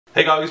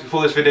Hey guys,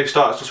 before this video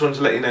starts, just wanted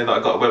to let you know that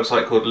I've got a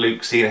website called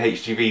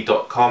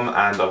lukecnahgv.com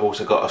and I've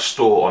also got a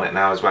store on it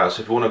now as well.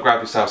 So if you want to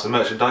grab yourself some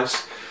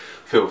merchandise,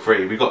 feel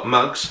free. We got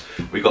mugs,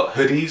 we got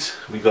hoodies,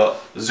 we got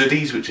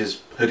zoodies, which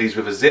is hoodies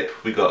with a zip.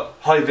 We got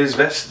high-vis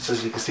vests,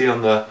 as you can see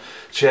on the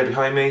chair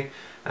behind me.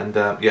 And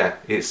yeah,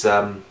 it's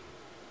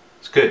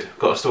good.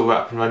 Got a store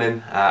up and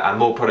running, and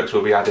more products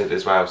will be added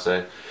as well.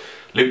 So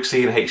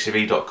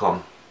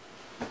lukecnahgv.com.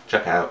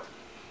 Check it out.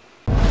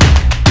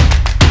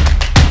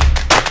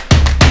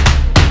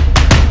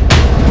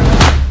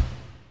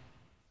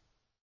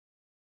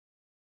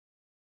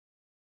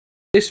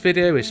 This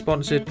video is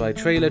sponsored by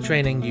Trailer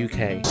Training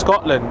UK.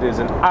 Scotland is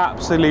an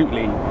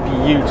absolutely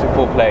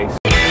beautiful place.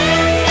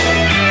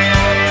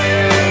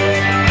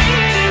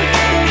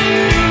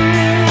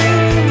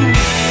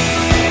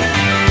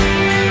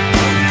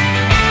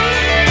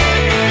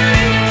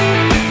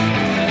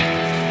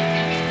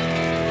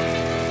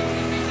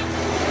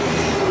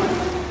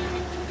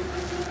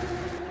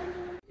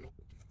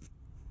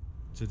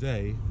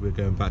 Today we're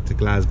going back to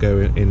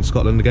Glasgow in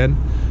Scotland again.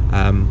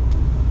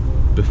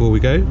 Before we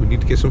go, we need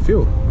to get some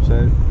fuel,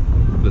 so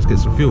let's get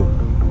some fuel.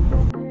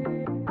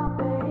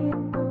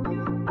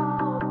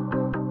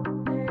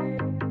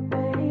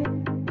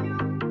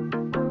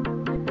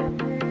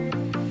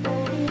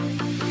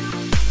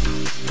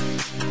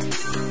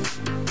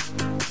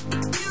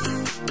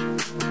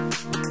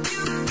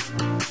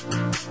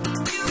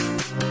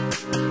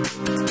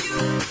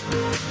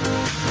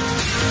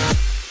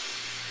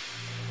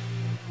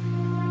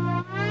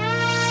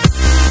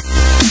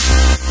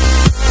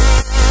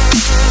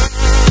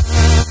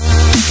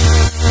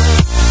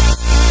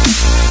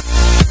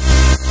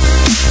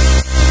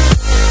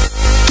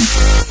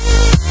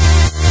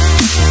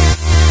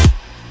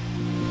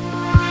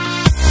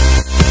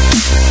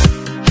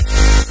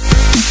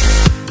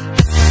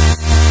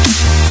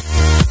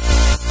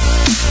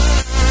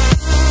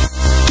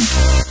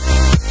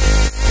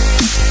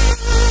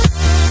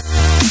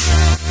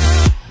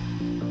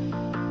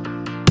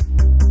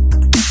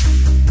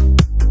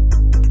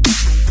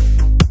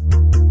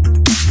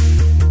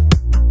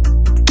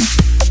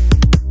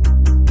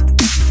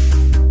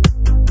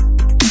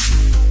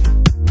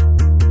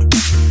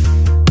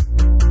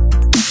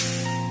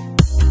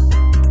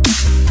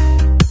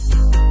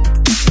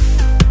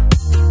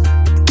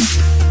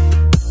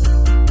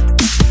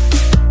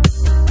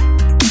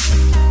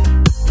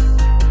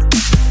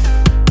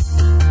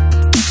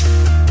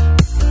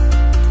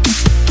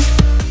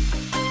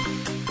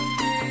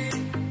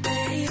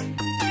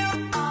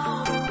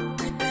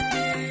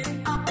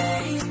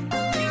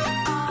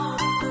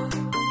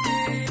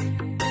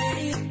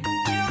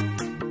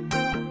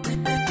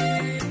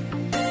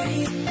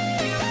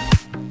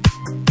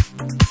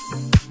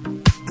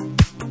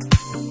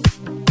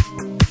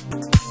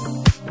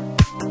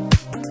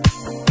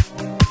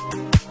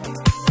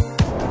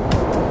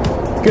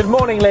 Good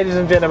morning, ladies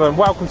and gentlemen,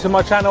 welcome to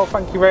my channel.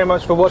 Thank you very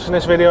much for watching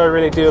this video, I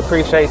really do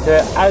appreciate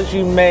it. As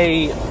you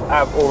may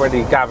have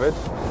already gathered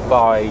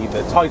by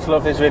the title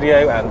of this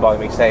video and by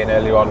me saying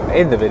earlier on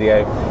in the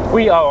video,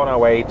 we are on our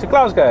way to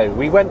Glasgow.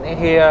 We went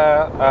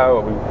here,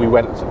 we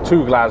went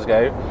to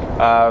Glasgow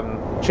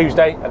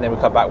Tuesday and then we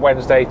come back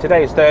Wednesday.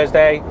 Today is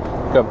Thursday,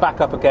 go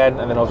back up again,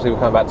 and then obviously we'll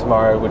come back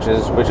tomorrow, which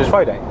is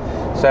Friday.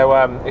 So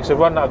it's a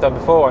run that I've done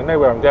before, I know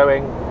where I'm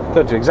going.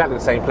 Going to exactly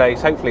the same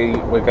place. Hopefully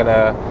we're going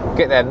to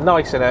get there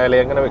nice and early.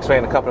 I'm going to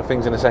explain a couple of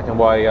things in a second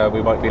why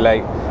we might be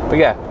late, but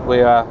yeah,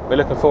 we're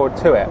looking forward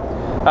to it.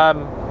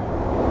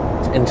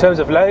 In terms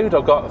of load,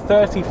 I've got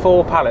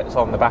 34 pallets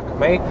on the back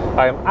of me.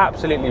 I am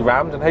absolutely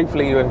rammed, and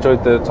hopefully you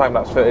enjoyed the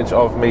time-lapse footage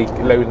of me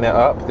loading it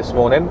up this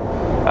morning.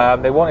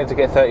 They wanted to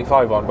get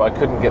 35 on, but I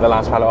couldn't get the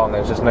last pallet on.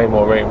 There's just no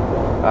more room.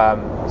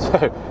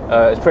 So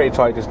it's pretty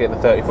tight just getting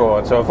the 34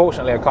 on. So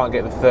unfortunately I can't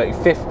get the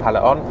 35th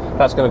pallet on.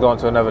 That's going to go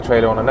onto another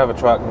trailer on another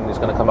truck, and it's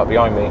going to come up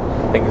behind me.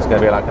 I think it's going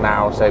to be like an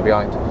hour or so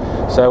behind.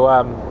 So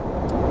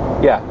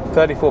yeah,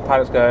 34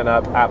 pallets going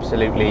up,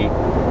 absolutely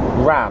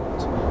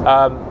rammed.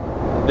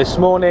 This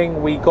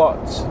morning we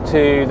got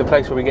to the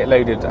place where we get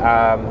loaded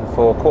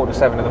for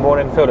 6:45 in the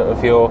morning, filled it with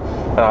fuel,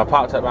 and I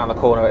parked up around the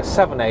corner at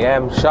 7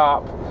 AM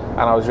sharp,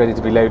 and I was ready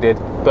to be loaded.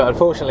 But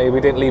unfortunately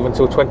we didn't leave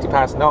until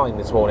 9:20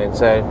 this morning,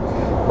 so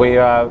we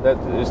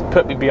that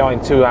put me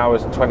behind 2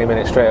 hours and 20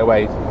 minutes straight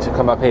away to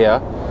come up here,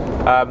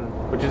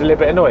 which is a little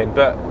bit annoying.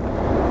 But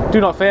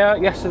do not fear.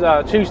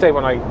 Yesterday, Tuesday,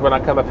 when I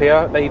come up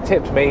here, they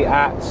tipped me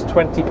at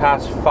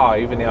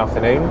 5:20 in the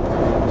afternoon.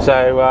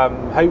 So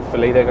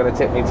hopefully they're going to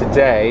tip me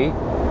today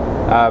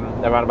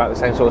around about the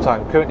same sort of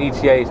time. Current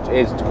ETA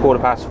is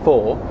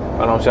 4:15,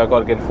 and obviously I've got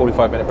to get a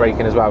 45-minute break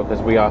in as well,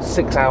 because we are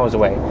 6 hours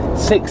away.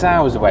 6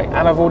 hours away,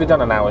 and I've already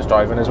done an hour's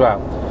driving as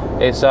well.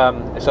 It's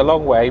a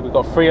long way. We've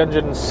got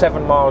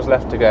 307 miles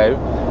left to go,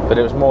 but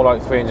it was more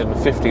like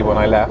 350 when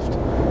I left.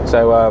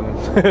 So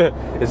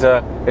it's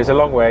a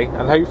long way,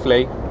 and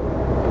hopefully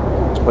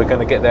we're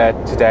going to get there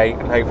today,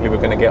 and hopefully we're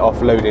going to get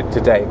offloaded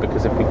today,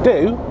 because if we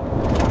do,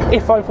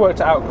 if I've worked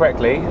it out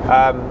correctly,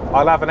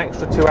 I'll have an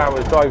extra 2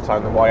 hours drive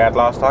time than what I had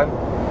last time.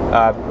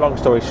 Long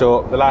story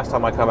short, the last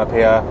time I come up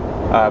here,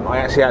 I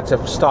actually had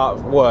to start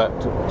work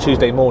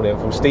Tuesday morning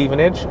from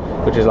Stevenage,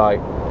 which is like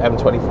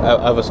M20,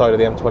 other side of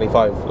the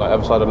M25, like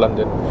other side of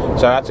London.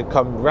 So I had to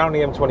come round the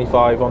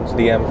M25 onto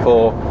the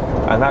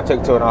M4, and that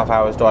took 2.5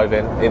 hours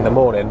driving in the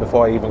morning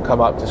before I even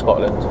come up to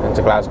Scotland and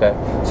to Glasgow.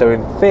 So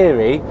in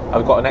theory,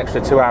 I've got an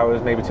extra 2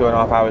 hours, maybe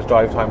 2.5 hours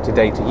drive time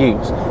today to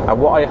use. And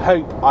what I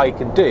hope I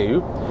can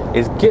do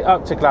is get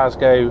up to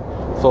Glasgow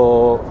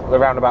for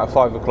around about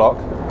 5 o'clock,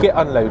 get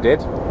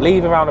unloaded,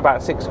 leave around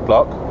about 6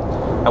 o'clock,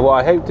 and what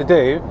I hope to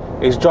do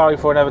is drive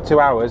for another 2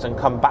 hours and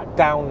come back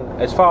down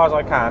as far as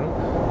I can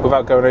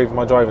without going over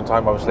my driving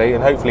time, obviously,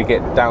 and hopefully get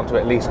down to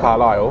at least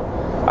Carlisle,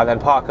 and then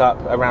park up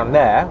around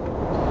there,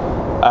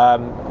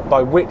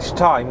 by which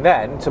time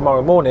then,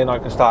 tomorrow morning, I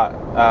can start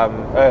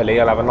early.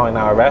 I'll have a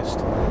 9-hour rest,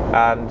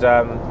 and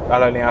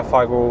I'll only have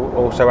 5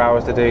 or so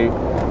hours to do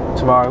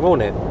tomorrow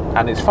morning.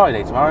 And it's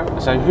Friday tomorrow,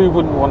 so who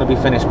wouldn't want to be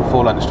finished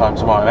before lunchtime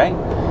tomorrow, eh?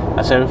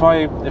 And so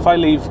if I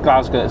leave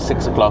Glasgow at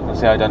 6 o'clock and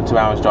say I've done 2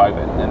 hours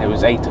driving, and it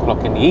was 8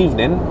 o'clock in the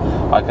evening,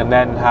 I can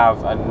then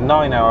have a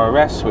 9-hour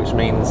rest, which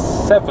means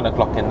 7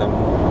 o'clock in the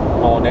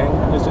morning.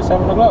 Is it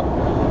 7 o'clock?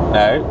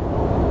 No,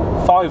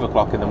 5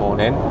 o'clock in the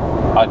morning.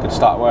 I could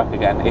start work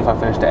again if I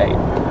finished at 8.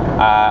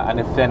 And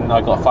if then I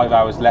got 5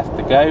 hours left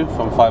to go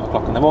from 5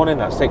 o'clock in the morning,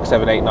 that's 6,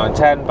 7, 8, 9,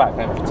 10, back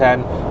home for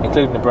 10,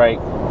 including the break,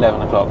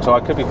 11 o'clock. So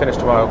I could be finished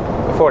tomorrow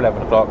before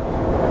 11 o'clock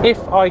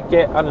if I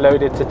get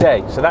unloaded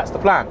today. So that's the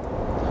plan.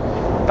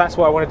 That's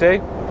what I want to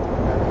do,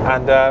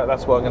 and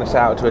that's what I'm going to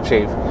set out to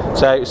achieve.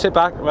 So sit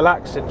back,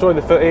 relax, enjoy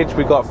the footage.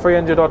 We've got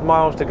 300 odd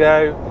miles to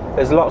go.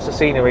 There's lots of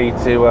scenery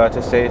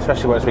to see,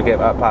 especially once we get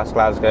up past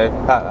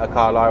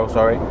Carlisle,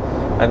 sorry.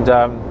 And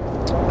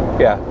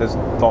yeah, there's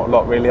not a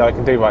lot really I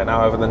can do right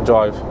now other than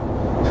drive.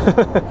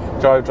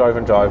 drive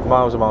and drive,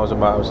 miles and miles and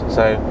miles.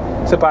 So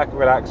sit back,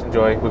 relax,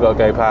 enjoy. We've got to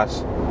go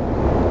past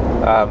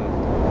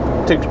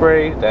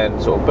Tewkesbury, then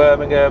sort of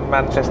Birmingham,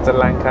 Manchester,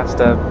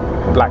 Lancaster,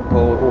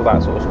 Blackpool, all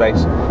that sort of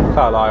space,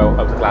 Carlisle,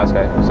 up to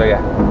Glasgow. So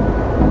yeah,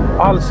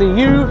 I'll see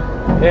you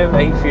in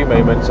a few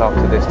moments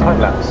after this time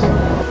lapse.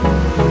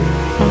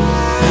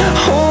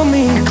 Hold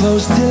me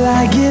close till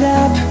I get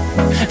up.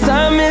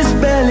 Time is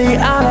barely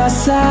on our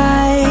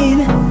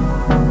side.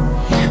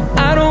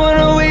 I don't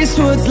wanna waste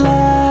what's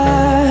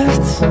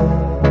left.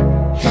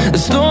 The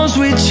storms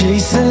we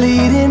chase are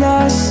leading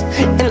us,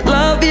 and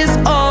love is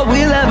all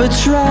we'll ever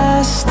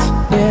trust.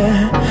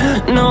 Yeah,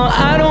 no,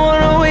 I don't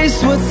wanna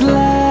waste what's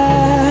left.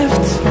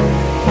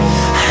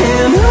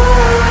 And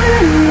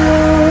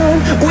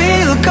on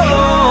we'll go,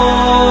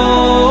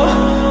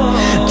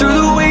 through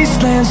the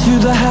wastelands, through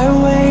the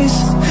highways,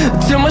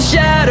 till my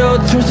shadow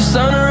turns to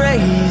sun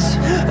rays.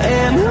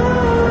 And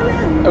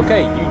on.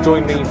 Okay, you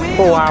joined me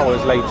 4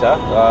 hours later,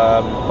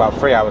 about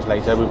 3 hours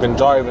later. We've been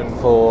driving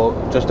for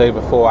just over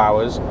 4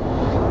 hours,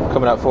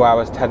 coming up 4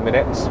 hours 10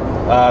 minutes.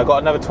 Got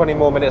another 20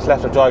 more minutes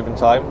left of driving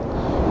time,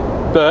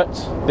 but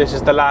this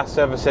is the last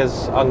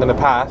services I'm going to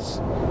pass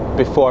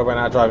before I run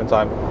out of driving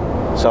time.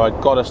 So I've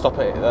got to stop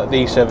at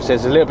these services.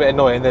 It's a little bit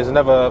annoying. There's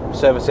another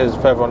services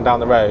further on down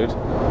the road,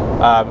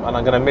 and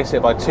I'm going to miss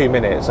it by 2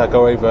 minutes. I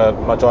go over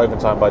my driving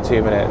time by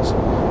 2 minutes.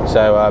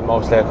 So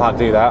obviously I can't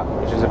do that,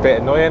 which is a bit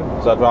annoying,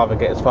 because I'd rather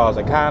get as far as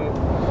I can,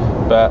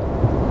 but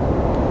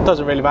it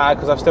doesn't really matter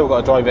because I've still got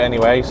to drive it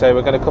anyway. So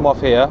we're going to come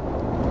off here,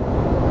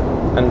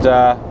 and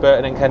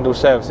Burton and Kendall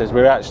services.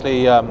 We're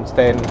actually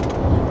staying,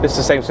 this is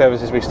the same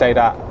services we stayed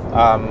at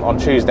on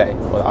Tuesday,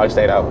 well, I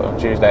stayed out on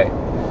Tuesday.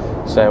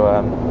 So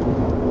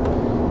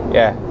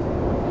yeah,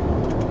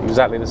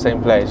 exactly the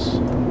same place.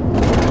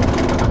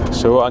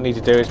 So what I need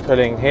to do is pull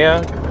in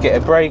here, get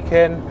a brake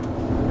in,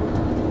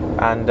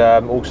 and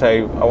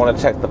also I want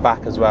to check the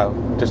back as well,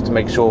 just to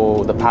make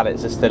sure the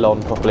pallets are still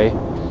on properly,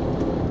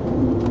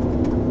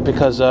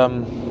 because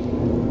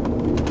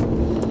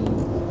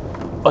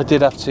I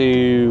did have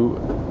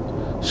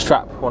to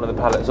strap one of the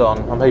pallets on.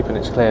 I'm hoping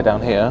it's clear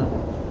down here.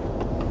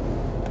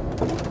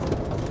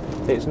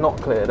 It's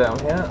not clear down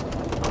here.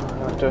 I'm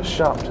going to do a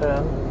sharp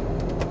turn.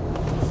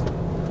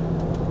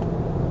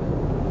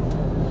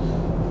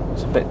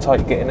 It's a bit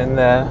tight getting in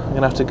there. I'm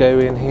going to have to go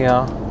in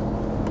here.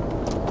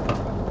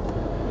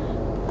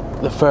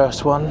 The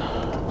first one,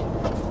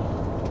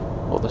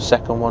 or the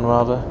second one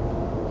rather.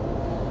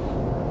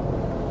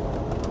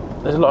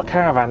 There's a lot of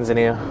caravans in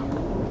here.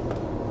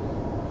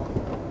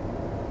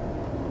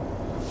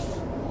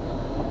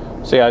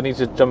 So yeah, I need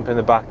to jump in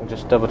the back and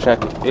just double check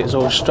it's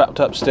all strapped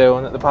up still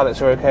and that the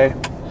pallets are okay.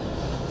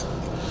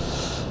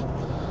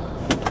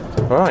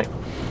 Alright.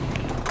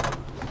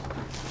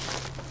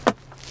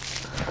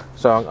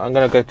 So I'm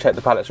going to go check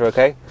the pallets are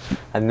okay,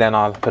 and then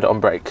I'll put it on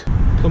brake.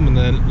 Come on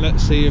then,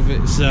 let's see if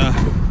it's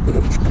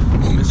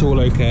all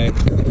okay.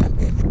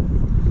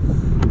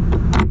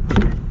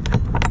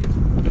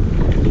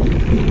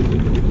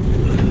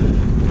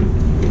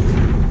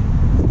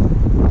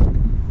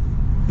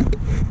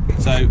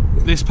 So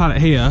this pallet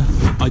here,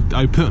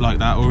 I put like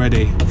that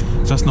already,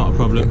 so that's not a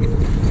problem.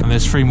 And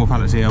there's 3 more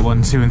pallets here,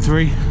 1, 2 and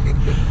 3.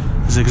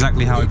 This is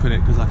exactly how I put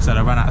it, because like I said,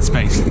 I ran out of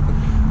space.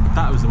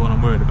 That was the one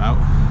I'm worried about,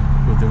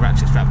 with the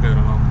ratchet strap going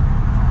along.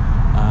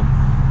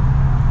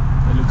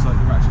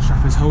 the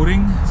strap is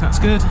holding, so that's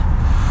good.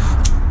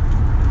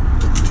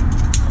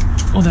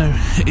 Although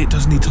it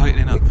does need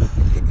tightening up.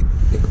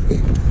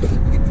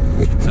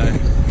 So I'm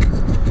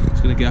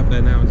just going to get up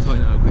there now and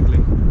tighten it up quickly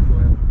before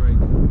I have a break.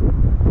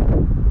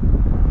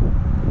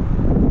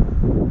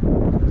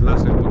 The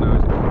last thing I want now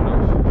is it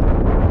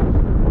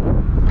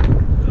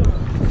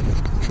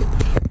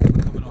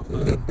coming off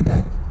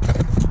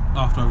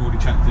after I've already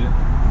checked it.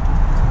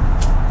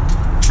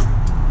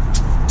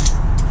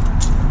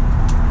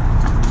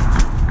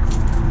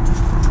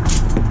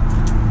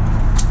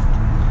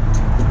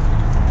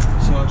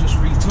 So I'll just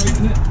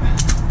retighten it.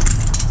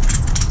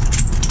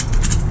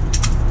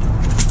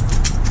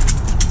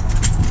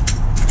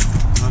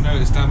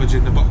 It's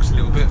damaging the box a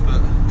little bit,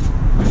 but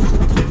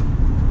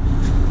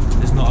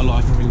there's not a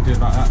lot I can really do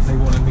about that. They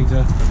wanted me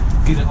to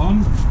get it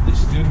on.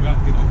 This is the only way I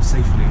can get it on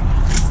safely.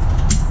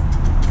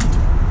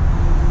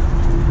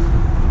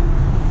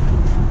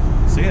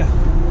 So yeah,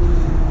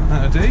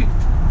 that'll do.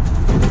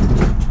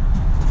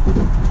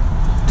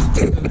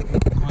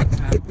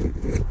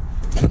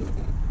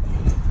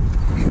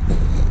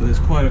 But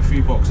there's quite a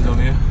few boxes on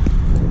here.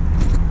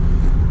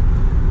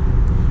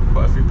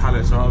 Quite a few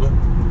pallets rather.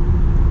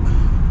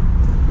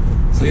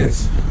 So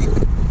yes,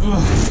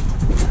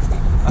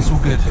 that's all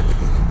good.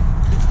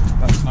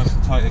 That's nice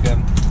and tight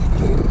again.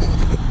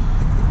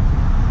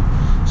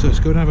 So let's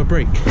go and have a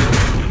break.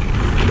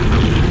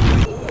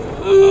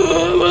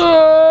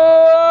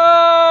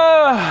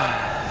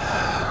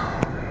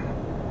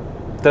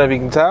 Don't know if you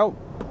can tell.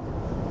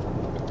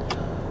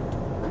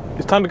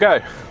 It's time to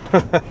go.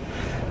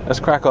 Let's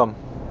crack on.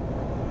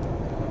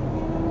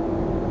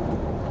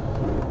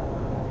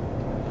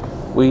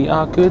 We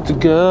are good to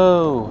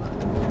go.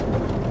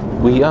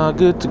 We are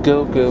good to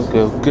go, go,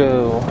 go,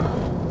 go.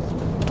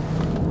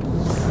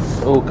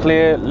 All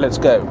clear, let's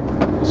go.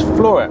 Let's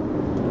floor it.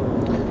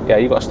 Yeah,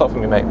 you got to stop for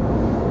me, mate.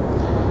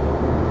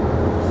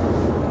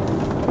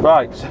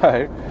 Right,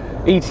 so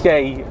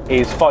ETA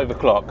is 5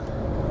 o'clock,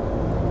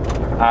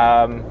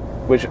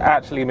 which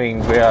actually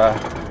means we are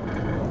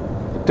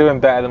doing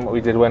better than what we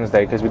did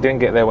Wednesday, because we didn't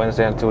get there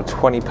Wednesday until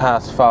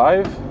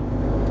 5:20.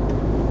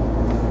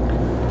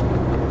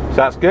 So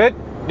that's good.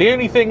 The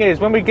only thing is,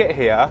 when we get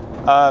here,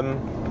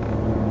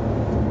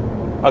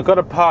 I've got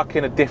to park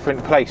in a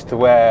different place to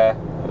where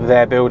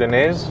their building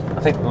is.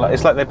 I think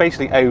it's like they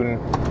basically own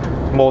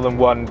more than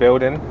one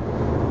building.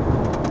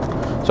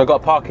 So I've got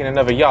to park in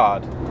another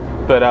yard.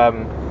 But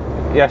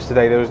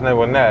yesterday there was no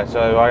one there,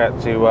 so I had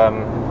to, well,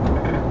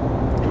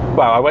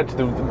 I went to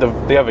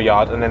the other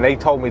yard, and then they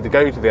told me to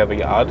go to the other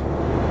yard,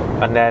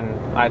 and then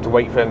I had to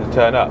wait for them to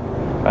turn up.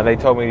 And they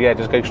told me, yeah,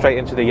 just go straight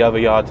into the other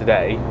yard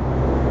today,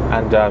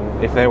 and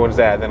if no one's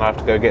there, then I have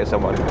to go get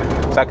someone.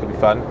 So that could be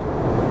fun.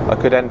 I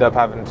could end up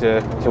having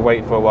to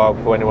wait for a while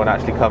before anyone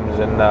actually comes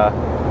and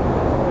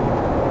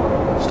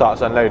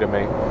starts unloading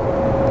me.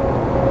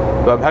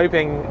 But I'm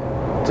hoping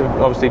to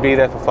obviously be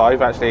there for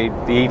 5. Actually,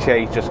 the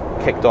ETA just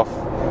kicked off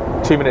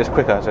 2 minutes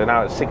quicker, so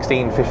now it's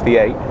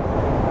 16:58.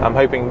 I'm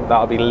hoping that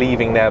I'll be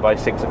leaving there by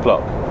 6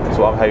 o'clock. That's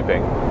what I'm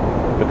hoping,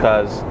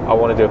 because I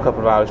want to do a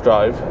couple of hours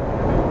drive,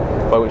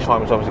 by which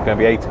time it's obviously going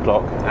to be 8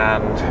 o'clock,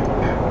 and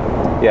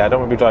yeah, I don't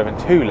want to be driving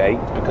too late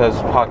because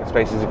parking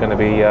spaces are going to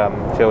be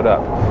filled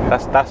up.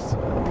 That's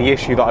the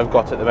issue that I've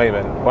got at the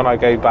moment. When I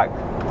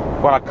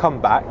come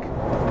back,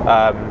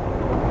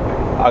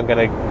 I'm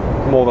going to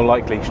more than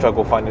likely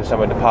struggle finding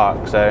somewhere to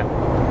park. So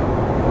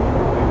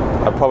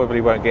I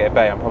probably won't get a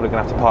bay. I'm probably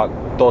going to have to park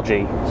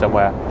dodgy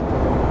somewhere.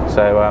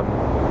 So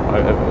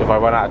if I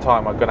run out of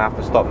time, I'm going to have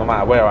to stop no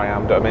matter where I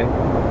am. Do you know what I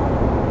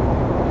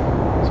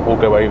mean? So we'll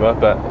go over.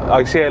 But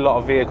I see a lot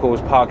of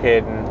vehicles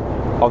parking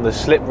on the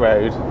slip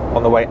road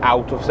on the way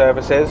out of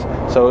services.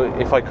 So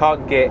if I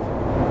can't get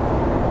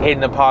in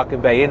the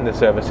parking bay in the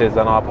services,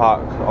 then I'll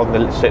park on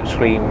the slip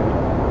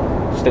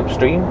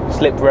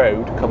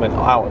road coming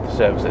out of the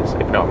services,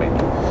 if you know what I mean.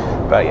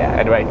 But yeah,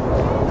 anyway,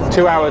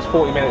 2 hours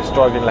 40 minutes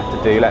driving left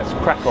to do. Let's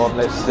crack on.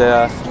 Let's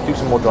do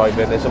some more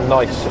driving. There's some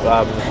nice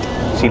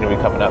scenery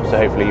coming up, so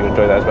hopefully you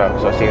enjoy that as well.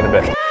 So I'll see you in a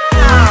bit.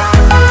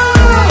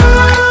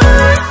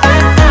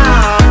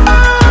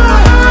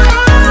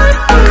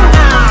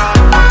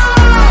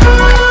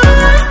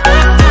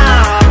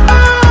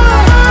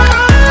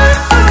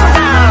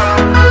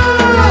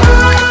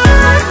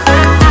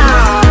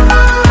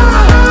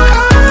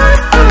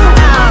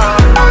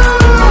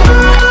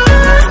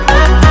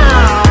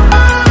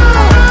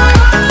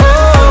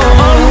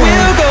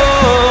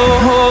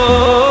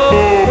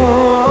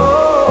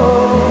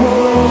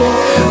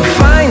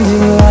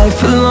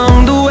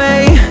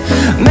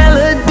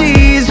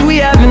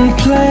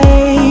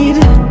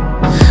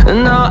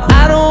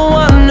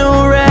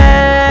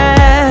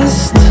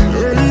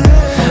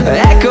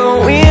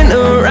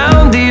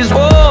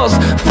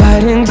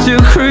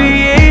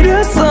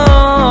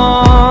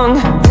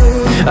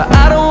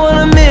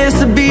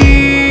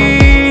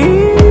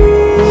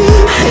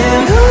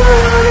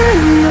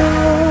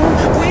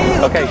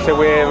 So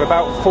we're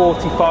about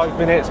 45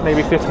 minutes,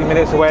 maybe 50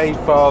 minutes away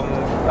from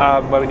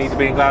where we need to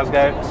be in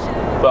Glasgow.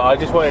 But I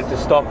just wanted to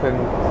stop and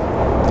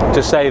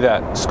just say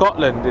that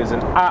Scotland is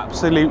an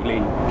absolutely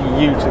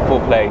beautiful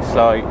place.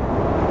 Like,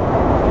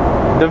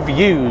 the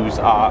views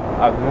are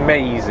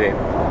amazing.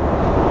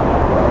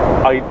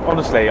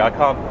 Honestly, I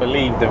can't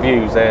believe the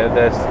views.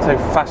 They're so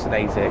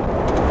fascinating.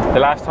 The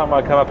last time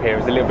I come up here, it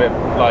was a little bit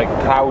like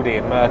cloudy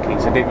and murky,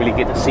 so I didn't really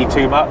get to see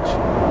too much.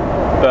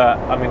 But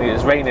I mean,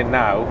 it's raining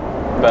now,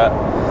 but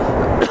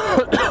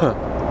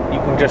you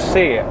can just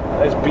see it.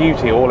 There's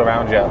beauty all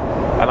around you.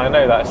 And I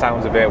know that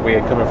sounds a bit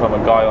weird coming from a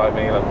guy like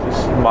me, like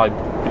this, my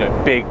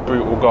big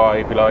brutal guy,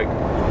 if you like.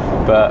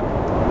 But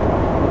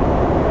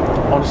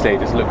honestly, it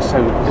just looks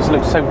so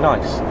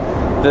nice.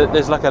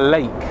 There's like a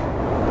lake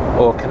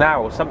or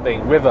canal or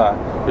something, river.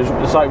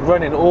 It's like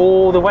running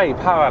all the way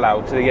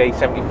parallel to the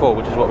A74,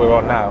 which is what we're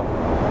on now.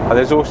 And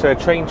there's also a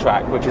train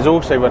track which is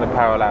also running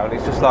parallel, and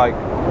it's just like,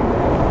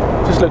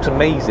 it just looks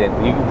amazing.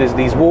 There's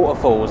these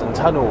waterfalls and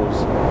tunnels,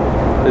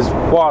 there's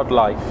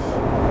wildlife,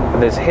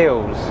 and there's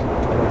hills,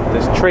 and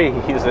there's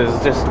trees. There's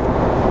just,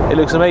 it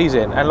looks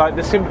amazing. And like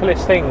the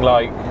simplest thing,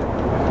 like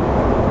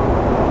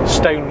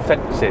stone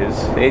fences,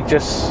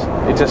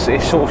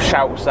 it sort of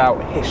shouts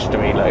out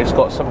history. Like it's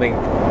got something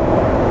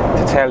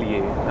to tell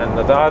you, and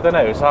I don't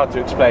know, it's hard to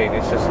explain.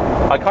 It's just,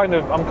 I'm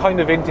kind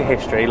of into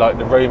history, like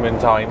the Roman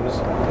times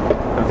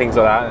and things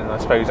like that, and I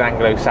suppose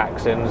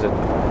Anglo-Saxons and,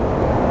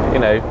 you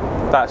know,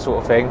 that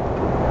sort of thing.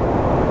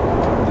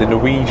 The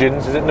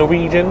Norwegians, is it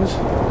Norwegians?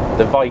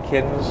 The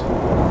Vikings.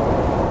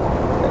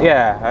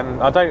 Yeah,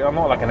 and I'm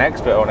not like an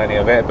expert on any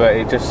of it, but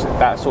it just,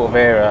 that sort of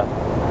era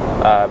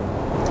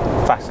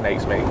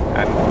fascinates me.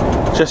 And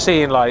just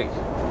seeing like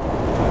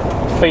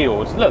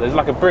fields, look, there's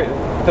like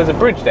there's a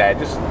bridge there,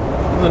 just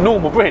a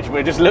normal bridge, but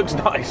it just looks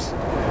nice.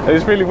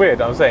 It's really weird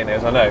that I'm saying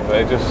this, I know,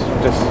 but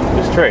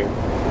it's true.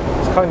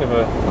 It's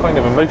kind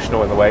of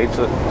emotional in a way,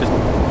 to just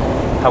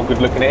how good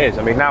looking it is.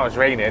 I mean, now it's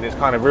raining, it's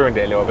kind of ruined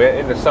it a little bit.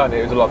 In the sun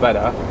it was a lot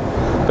better,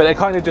 but it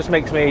kind of just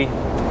makes me,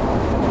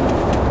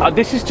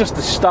 this is just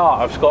the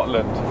start of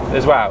Scotland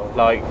as well.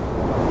 Like,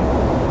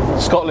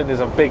 Scotland is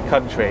a big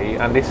country,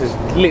 and this is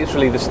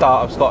literally the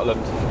start of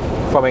Scotland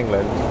from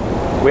England.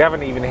 We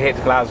haven't even hit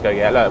Glasgow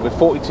yet. Look, we're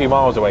 42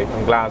 miles away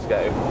from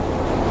Glasgow.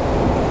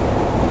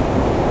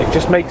 It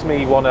just makes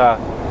me want to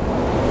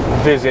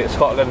visit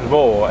Scotland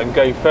more and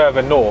go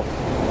further north.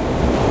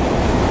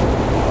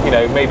 You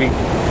know, maybe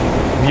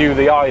view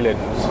the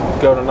islands,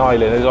 go on an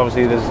island.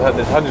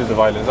 There's hundreds of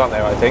islands, aren't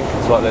there, I think,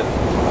 in Scotland.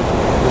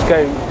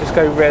 Just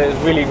go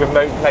really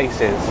remote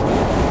places.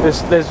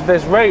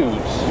 There's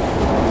roads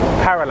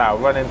parallel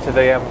running to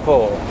the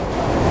M4,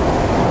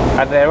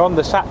 and they're on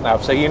the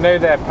sat-nav, so you know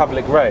they're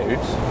public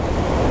roads,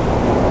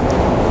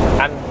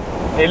 and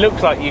it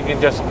looks like you can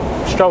just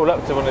stroll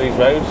up to one of these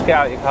roads, get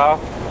out your car,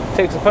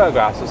 take some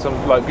photographs of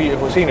some like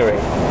beautiful scenery.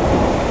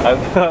 And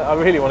I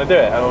really want to do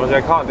it, and obviously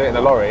I can't do it in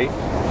a lorry,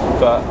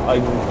 but I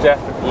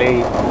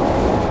definitely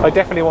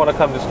want to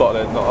come to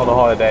Scotland on a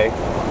holiday,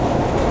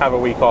 have a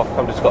week off,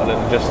 come to Scotland,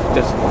 and just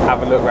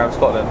have a look around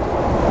Scotland.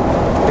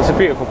 It's a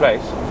beautiful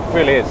place, it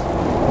really is.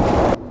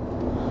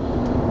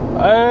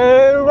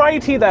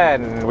 Alrighty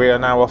then, we are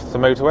now off the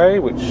motorway,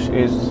 which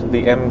is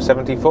the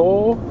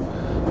M74,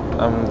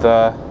 and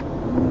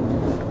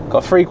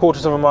got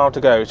 3/4 of a mile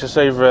to go. It's just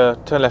over,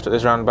 turn left at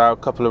this roundabout,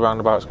 a couple of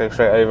roundabouts go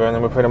straight over, and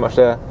then we're pretty much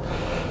there.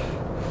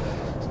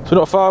 So we're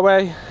not far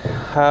away,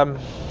 and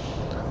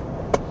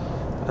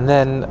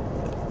then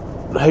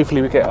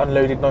hopefully we get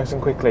unloaded nice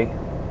and quickly.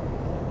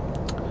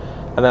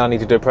 And then I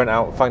need to do a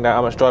printout, find out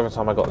how much driving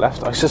time I got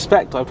left. I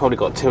suspect I've probably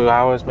got 2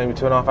 hours, maybe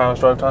 2.5 hours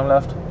drive time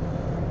left.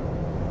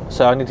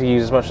 So I need to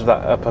use as much of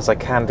that up as I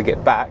can to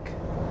get back,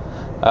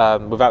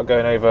 without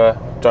going over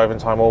driving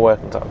time or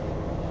working time.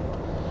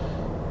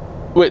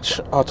 Which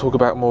I'll talk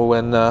about more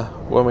when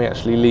we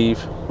actually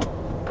leave.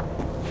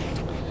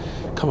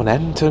 Come on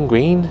then, turn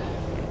green.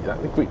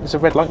 It's a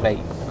red light,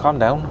 mate. Calm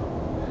down.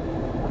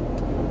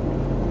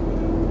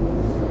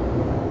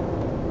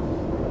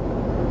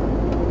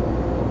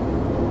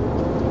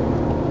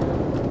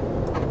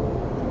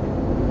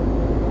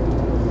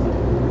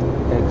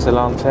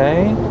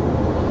 Excellente.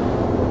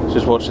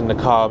 Just watching the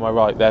car on my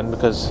right then,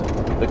 because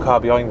the car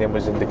behind him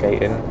was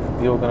indicating.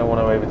 You're going to want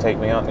to overtake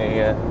me, aren't you?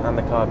 Yeah. And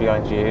the car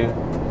behind you.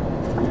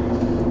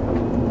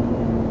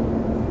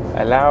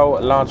 Allow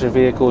larger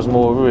vehicles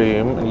more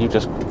room, and you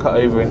just cut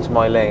over into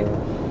my lane.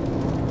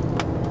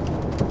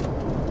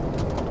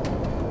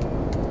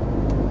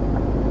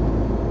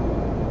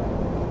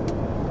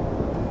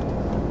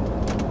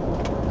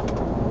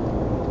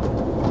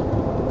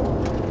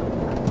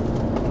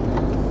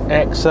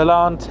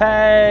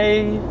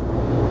 Excellente!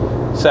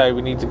 So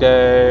we need to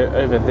go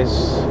over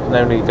this,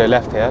 no, we need to go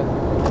left here.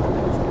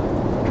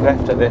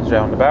 Left at this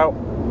roundabout.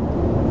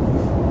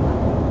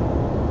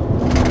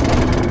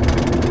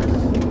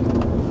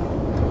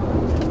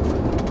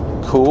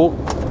 Cool.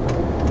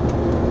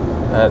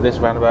 At this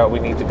roundabout we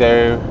need to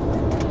go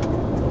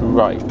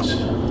right.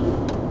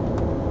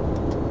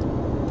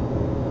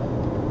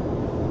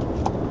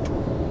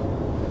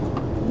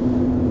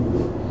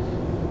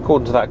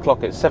 According to that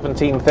clock, it's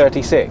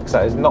 17:36.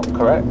 That is not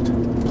correct.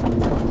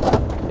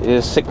 It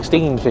is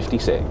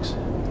 16:56.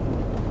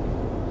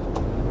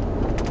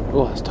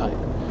 Oh, that's tight.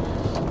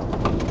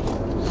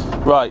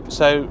 Right,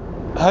 so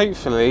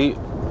hopefully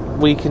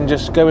we can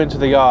just go into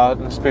the yard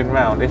and spin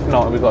round. If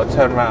not, we've got to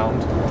turn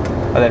round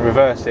and then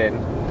reverse in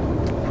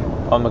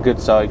on the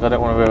good side. I don't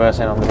want to reverse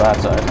in on the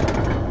bad side.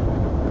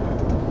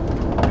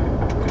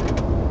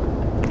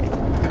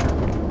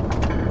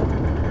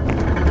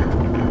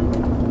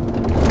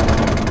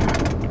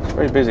 It's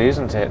very busy,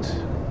 isn't it?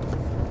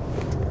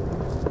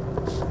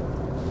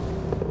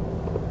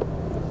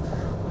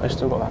 I've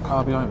still got that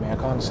car behind me, I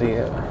can't see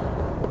it.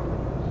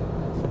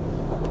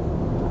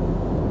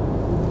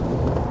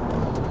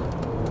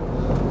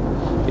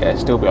 Yeah,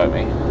 it's still behind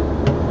me.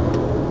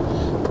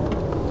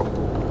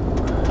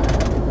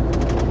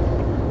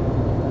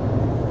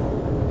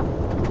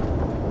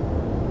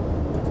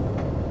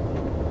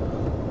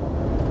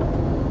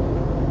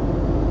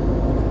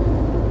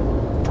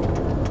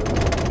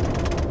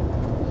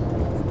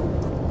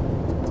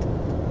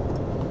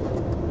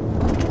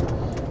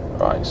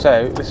 Right,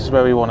 so this is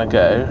where we want to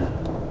go.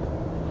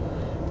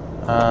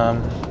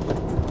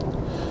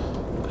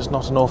 There's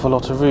not an awful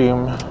lot of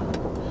room.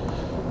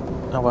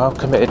 Oh well,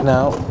 committed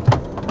now.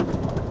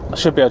 I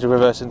should be able to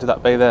reverse into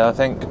that bay there, I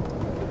think.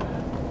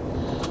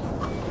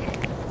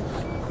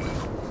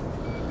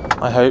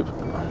 I hope.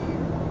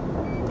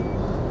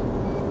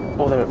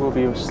 Although it will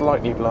be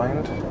slightly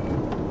blind.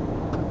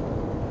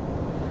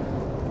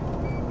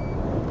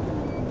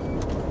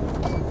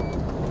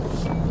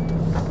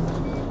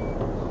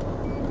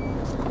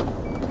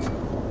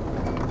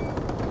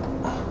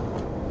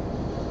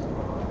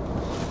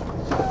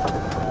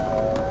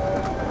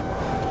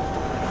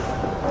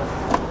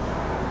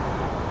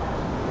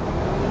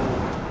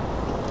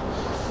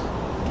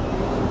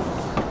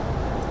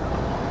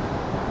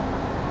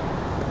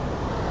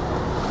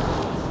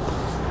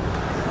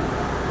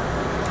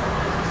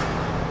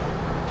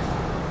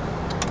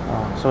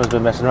 Someone's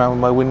been messing around with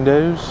my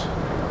windows.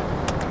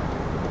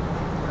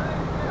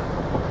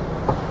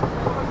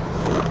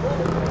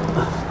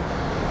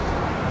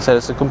 So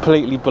it's a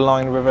completely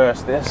blind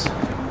reverse, this.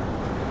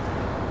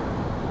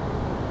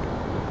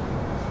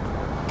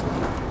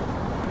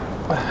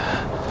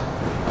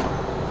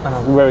 And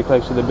I'm very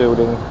close to the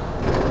building.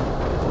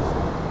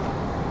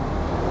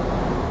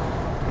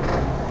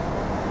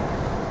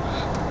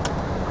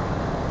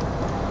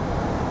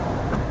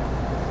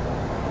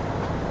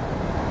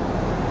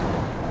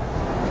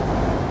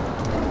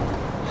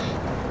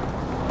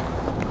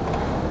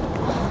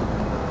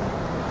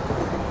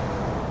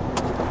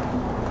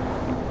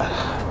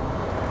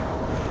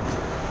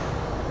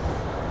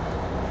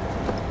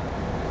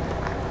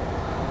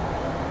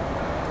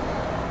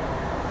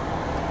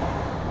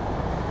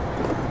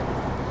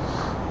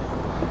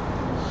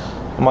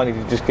 I might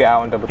need to just get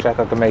out and double check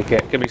I can make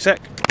it. Give me a sec.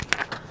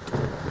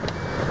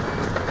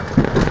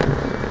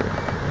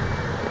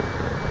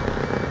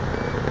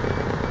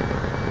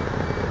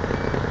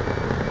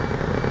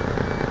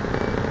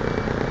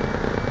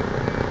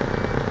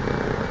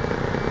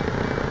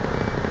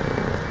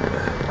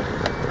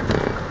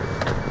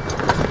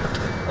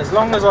 As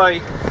long as I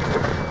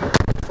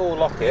full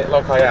lock it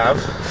like I have,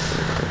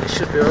 it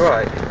should be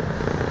alright.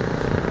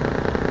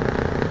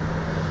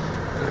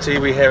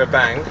 Until we hear a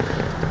bang.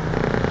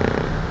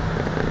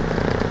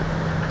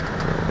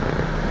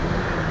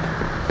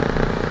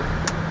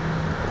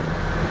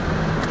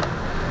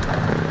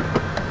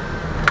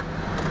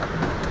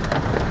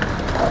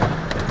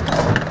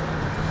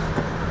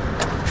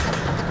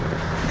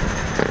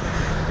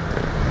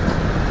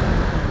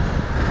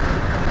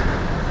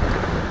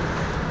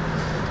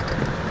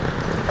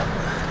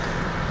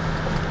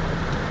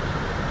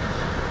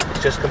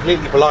 Just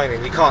completely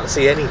blinding, you can't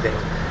see anything.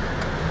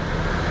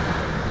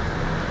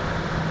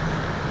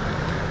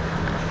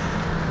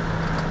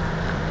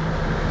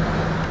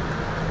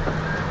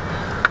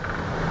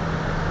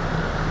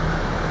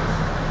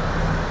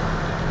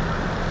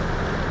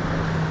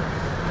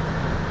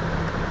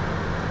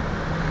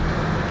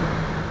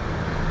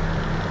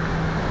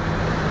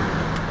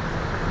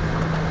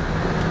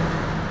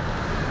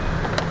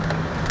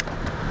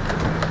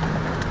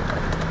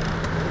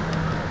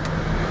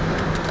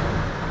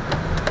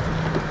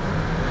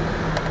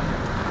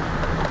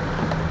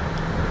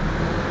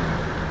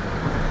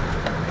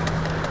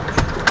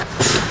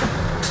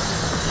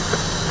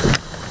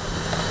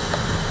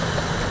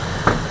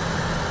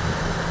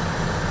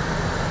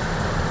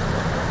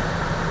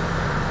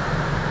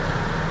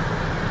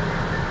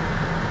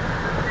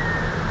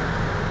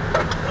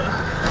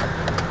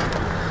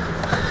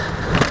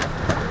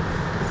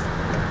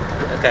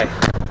 Okay,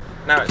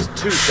 now it's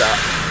too sharp.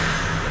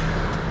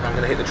 I'm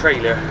going to hit the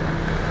trailer.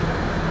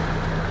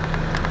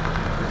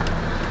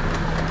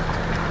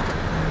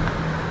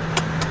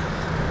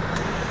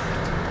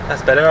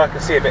 That's better, I can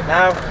see a bit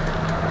now.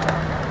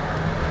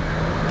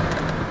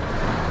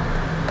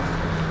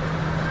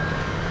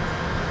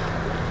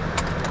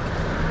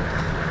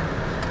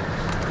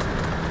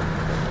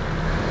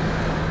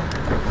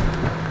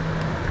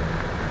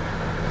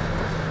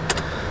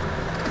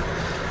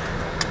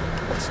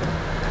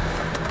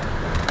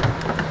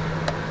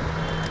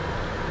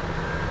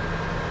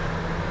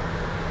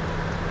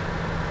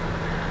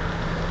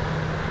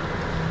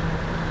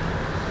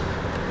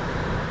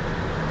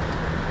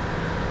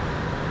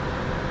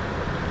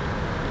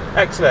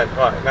 Excellent.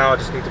 Right, now I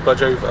just need to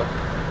budge over.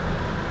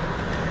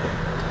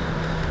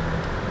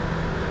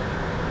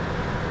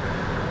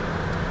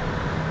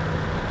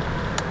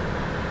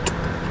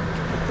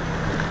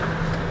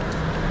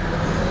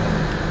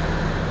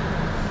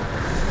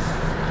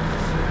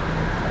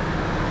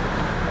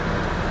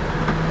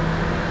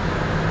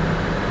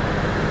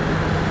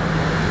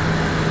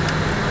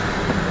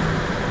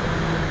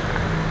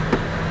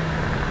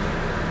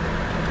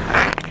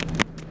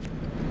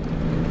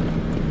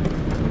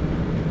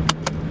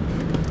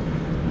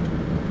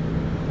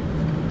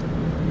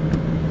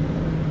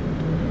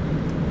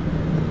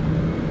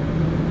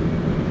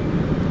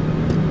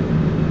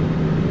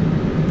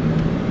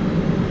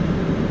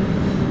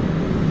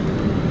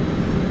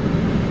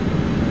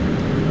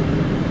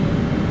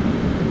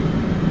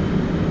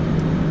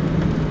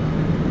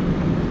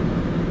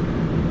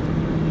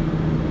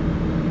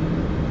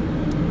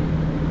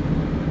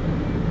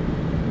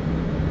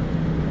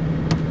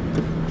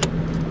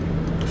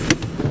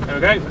 There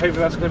we go, hopefully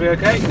that's going to be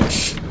okay.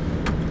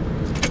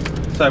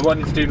 So what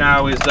I need to do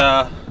now is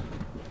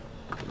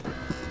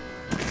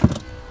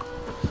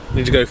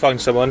need to go find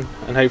someone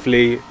and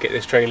hopefully get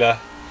this trailer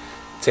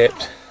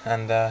tipped,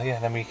 and yeah,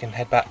 then we can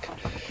head back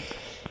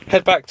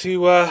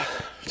to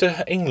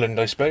England,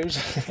 I suppose.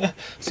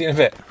 See you in a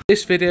bit.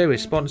 This video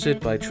is sponsored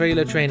by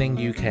Trailer Training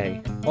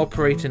UK,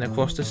 operating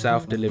across the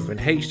south delivering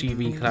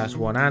HGV Class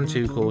 1 and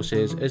 2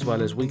 courses as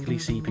well as weekly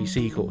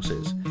CPC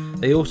courses.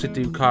 They also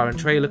do car and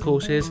trailer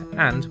courses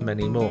and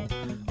many more.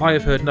 I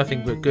have heard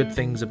nothing but good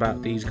things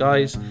about these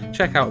guys.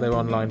 Check out their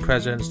online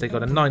presence. They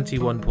got a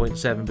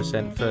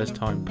 91.7% first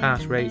time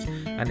pass rate,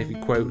 and if you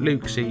quote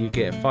Luke C, you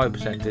get a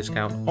 5%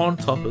 discount on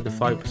top of the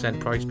 5%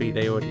 price beat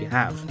they already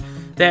have.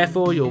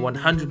 Therefore, you're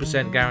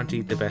 100%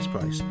 guaranteed the best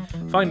price.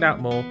 Find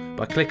out more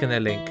by clicking their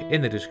link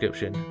in the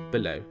description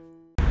below.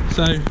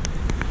 So,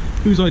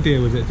 whose idea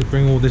was it to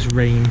bring all this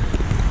rain?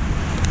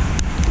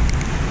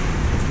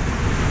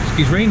 It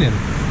keeps raining.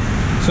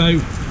 So,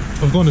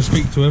 I've gone to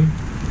speak to him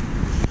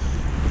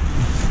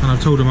and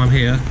I've told them I'm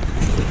here.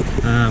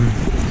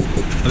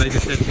 But they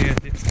just said, yeah,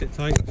 sit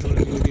tight, that's all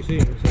you'll be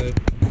seeing. So,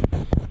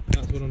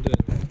 that's what I'm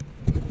doing.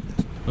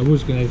 I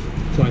was going to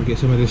try and get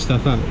some of this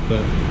stuff out,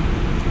 but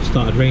it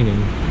started raining.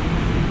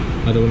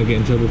 I don't want to get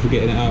in trouble for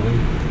getting it out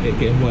and it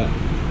getting wet.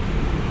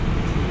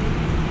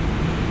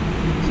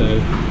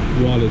 So,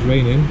 while it's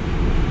raining,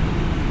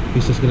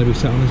 he's just going to be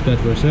sat on his bed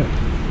for a sec.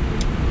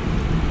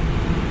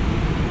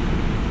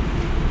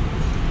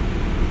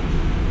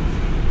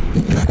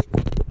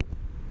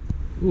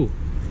 Ooh,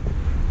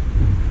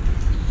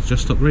 it's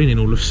just stopped raining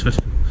all of a sudden.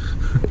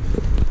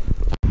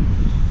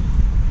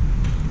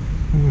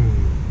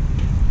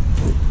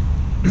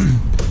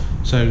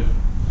 So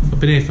I've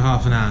been here for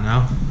half an hour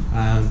now,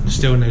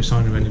 still no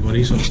sign of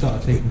anybody, so I've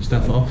started taking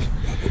stuff off.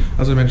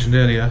 As I mentioned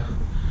earlier,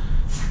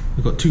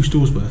 we've got 2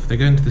 stores worth. They're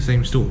going to the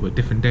same store but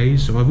different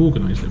days, so I've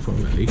organised it for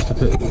them at least. I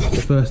put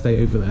the first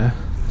day over there,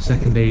 the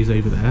second day is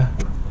over there,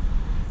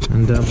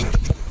 and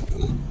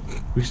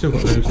we've still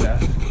got those there.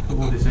 Put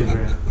all this over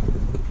here.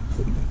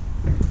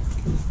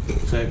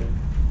 So,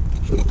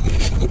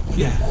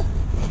 yeah,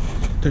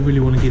 don't really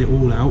want to get it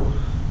all out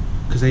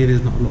because A,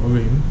 there's not a lot of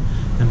room,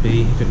 and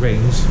B, if it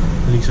rains,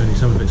 at least only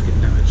some of it's getting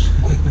damaged.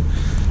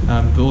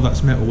 But all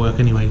that's metal work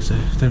anyway, so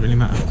it don't really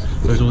matter.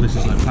 Whereas all this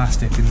is like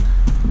plastic and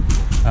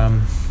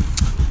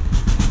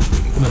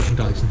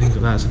merchandise and things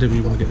like that, so I don't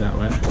really want to get that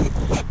wet.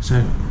 So,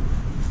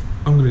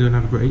 I'm going to go and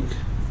have a break,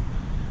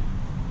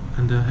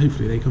 and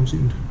hopefully they come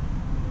soon.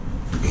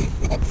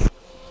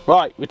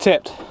 Right, we're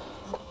tipped.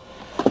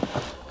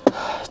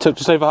 It took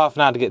just over half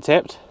an hour to get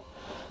tipped,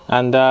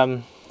 and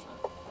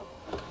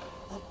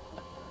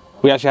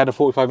we actually had a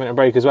 45-minute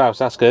break as well,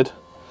 so that's good,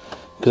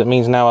 because it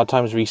means now our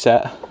time's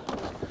reset.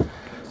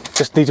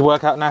 Just need to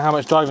work out now how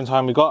much driving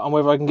time we got and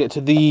whether I can get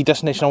to the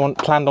destination I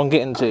planned on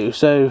getting to.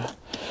 So,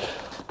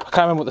 I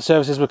can't remember what the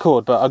services were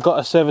called, but I got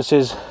a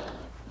services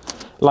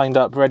lined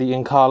up ready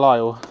in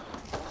Carlisle,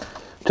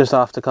 just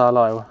after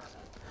Carlisle.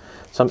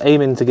 So I'm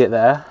aiming to get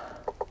there.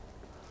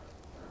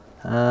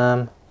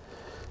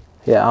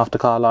 Yeah, after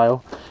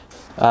Carlisle.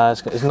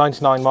 It's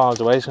 99 miles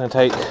away, it's going to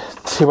take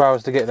 2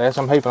 hours to get there,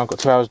 so I'm hoping I've got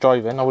 2 hours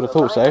driving. I would have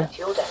thought so.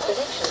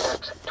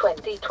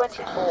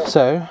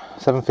 So,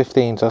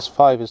 7:15, so that's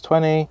 5 is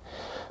 20,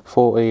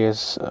 40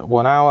 is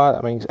 1 hour,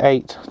 that means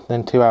 8,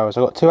 then 2 hours.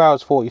 I've got 2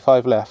 hours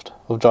 45 left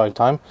of drive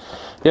time.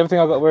 The other thing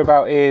I've got to worry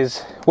about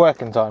is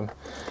working time.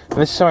 And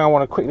this is something I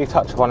want to quickly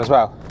touch upon as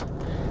well.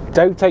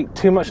 Don't take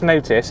too much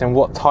notice in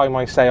what time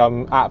I say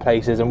I'm at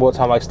places and what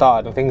time I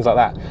started and things like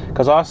that.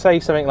 Because I'll say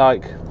something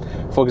like,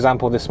 for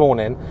example, this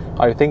morning,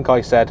 I think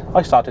I said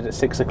I started at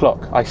 6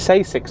 o'clock. I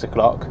say 6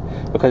 o'clock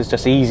because it's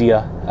just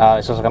easier.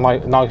 It's just like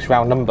a nice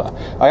round number.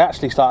 I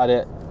actually started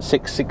at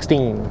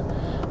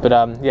 6:16. But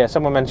yeah,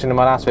 someone mentioned in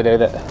my last video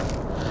that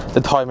the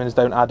timings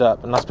don't add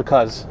up, and that's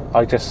because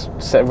I just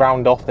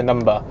round off the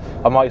number.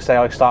 I might say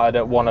I started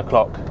at 1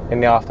 o'clock in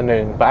the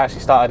afternoon, but I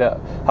actually started at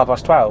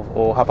 12:30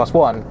 or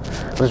 1:30.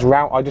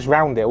 I just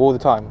round it all the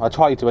time. I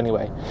try to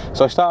anyway.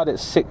 So I started at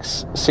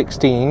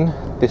 6:16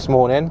 this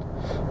morning,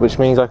 which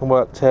means I can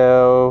work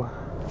till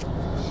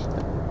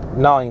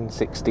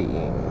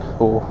 9:16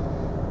 or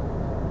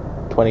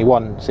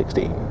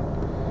 21:16.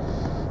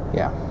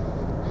 Yeah.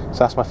 So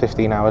that's my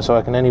 15 hours. So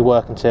I can only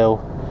work until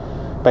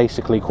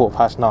basically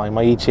 9:15.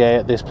 My ETA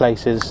at this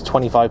place is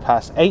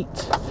 8:25.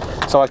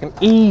 So I can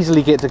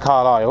easily get to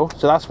Carlisle.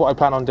 So that's what I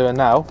plan on doing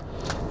now.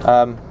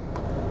 I'm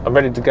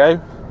ready to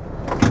go.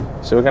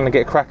 So we're going to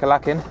get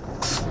crack-a-lacking.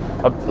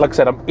 Like I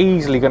said, I'm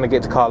easily going to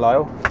get to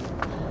Carlisle.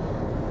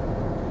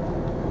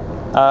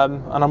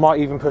 And I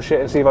might even push it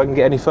and see if I can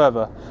get any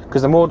further.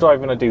 Because the more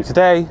driving I do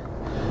today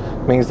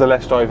means the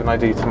less driving I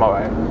do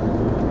tomorrow.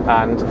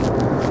 And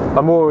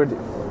I've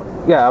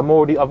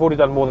already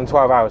done more than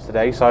 12 hours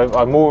today. So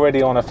I'm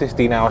already on a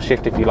 15-hour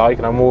shift, if you like,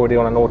 and I'm already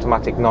on an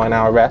automatic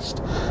 9-hour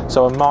rest.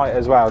 So I might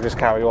as well just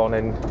carry on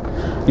and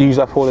use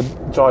up all the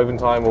driving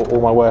time or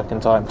all my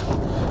working time.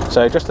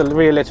 So just to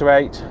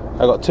reiterate,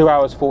 I've got 2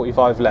 hours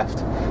 45 left.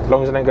 As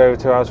long as I don't go over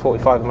 2 hours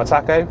 45 in my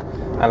tacho,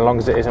 and as long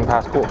as it isn't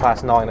past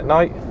 9:15 at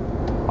night,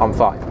 I'm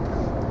fine.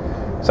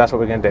 So that's what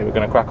we're going to do. We're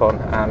going to crack on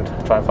and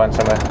try and find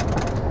somewhere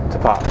to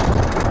park.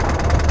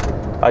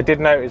 I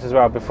did notice as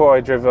well, before I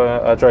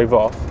drove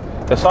off,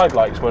 the side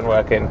lights weren't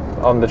working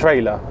on the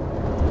trailer.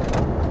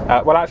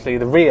 Well, actually,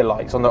 the rear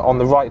lights on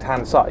the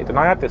right-hand side. And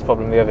I had this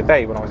problem the other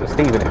day when I was at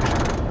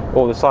Stevenage.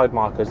 All the side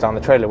markers down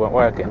the trailer weren't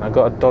working. I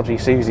got a dodgy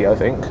Susie, I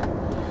think.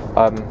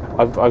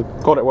 I've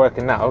got it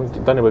working now.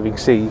 Don't know if you can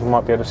see. You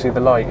might be able to see the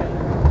light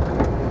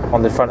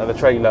on the front of the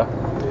trailer.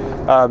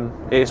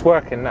 It's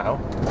working now,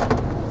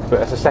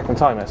 but it's the second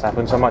time it's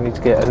happened, so I might need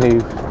to get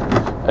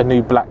a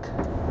new black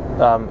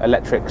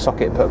electric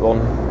socket put on.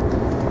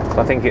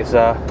 I think it's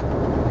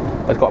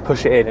I've got to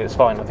push it in. It's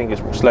fine. I think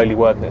it's slowly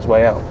working its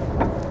way out.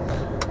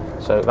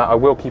 So that I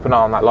will keep an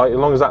eye on that light. As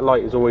long as that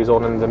light is always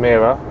on in the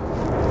mirror,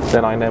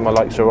 then I know my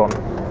lights are on.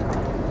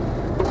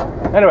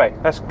 Anyway,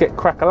 let's get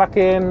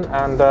crack-a-lacking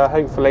and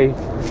hopefully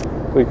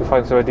we can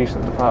find somewhere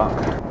decent to park.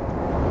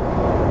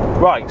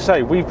 Right,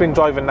 so we've been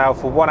driving now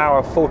for 1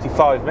 hour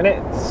 45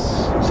 minutes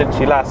since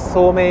you last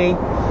saw me.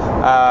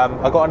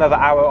 I've got another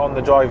hour on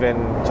the driving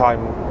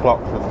time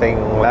clock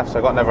thing left, so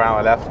I've got another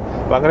hour left.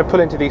 But I'm going to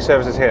pull into these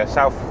services here,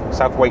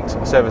 South Weight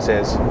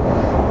Services,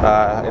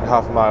 in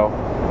half a mile,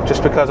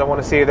 just because I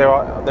want to see if there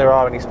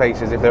are any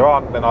spaces. If there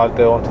aren't, then I'll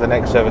go on to the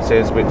next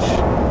services, which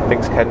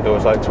links Kendal,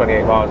 is like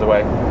 28 miles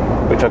away,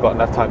 which I've got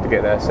enough time to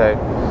get there. So,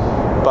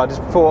 but I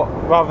just thought,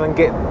 rather than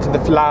get to the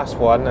last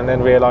one and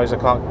then realise I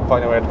can't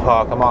find anywhere to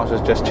park, I might as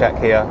well just check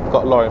here. I've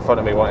got a lorry in front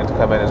of me wanting to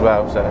come in as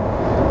well, so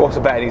also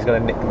betting he's going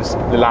to nick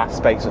the last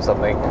space or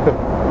something.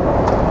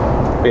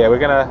 But yeah, we're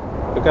gonna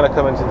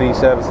come into these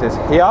services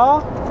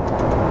here.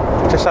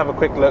 Just have a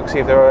quick look, see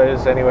if there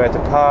is anywhere to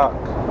park.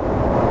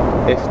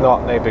 If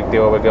not, no big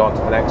deal, we'll go on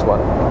to the next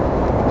one.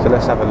 So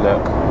let's have a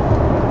look.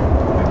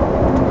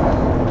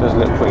 It does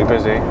look pretty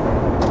busy.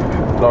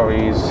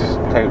 Lorries,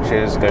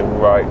 coaches go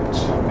right.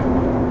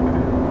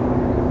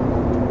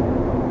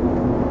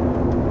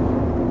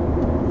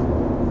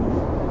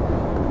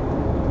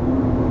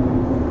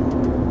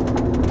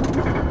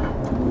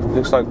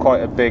 Looks like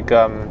quite a big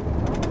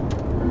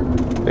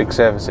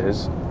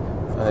services.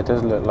 And it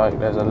does look like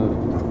there's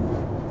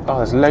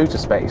there's loads of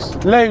space.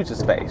 Loads of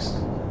space.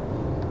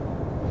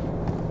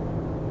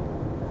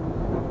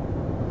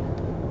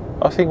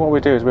 I think what we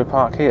do is we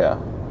park here.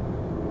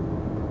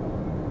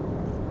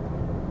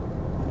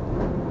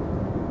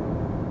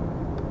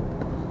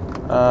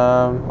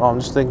 I'm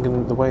just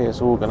thinking the way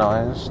it's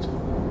organised.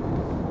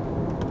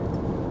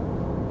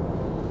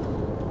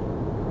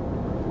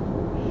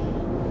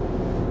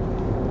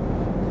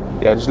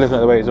 Yeah, just looking at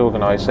the way it's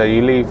organised. So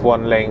you leave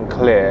one lane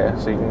clear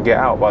so you can get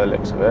out by the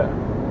looks of it.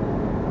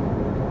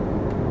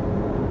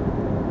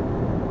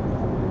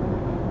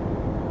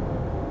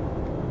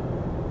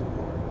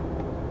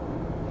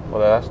 Well,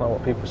 that's not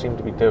what people seem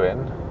to be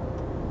doing.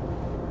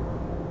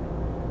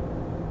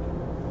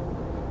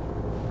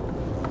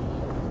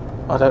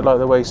 I don't like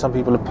the way some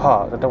people are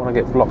parked. I don't want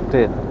to get blocked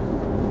in.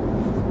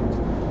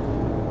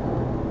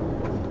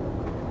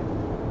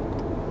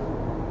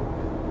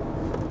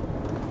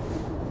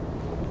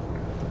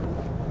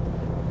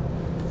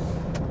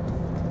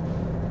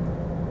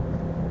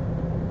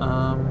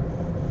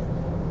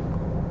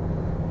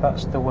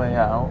 That's the way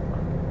out.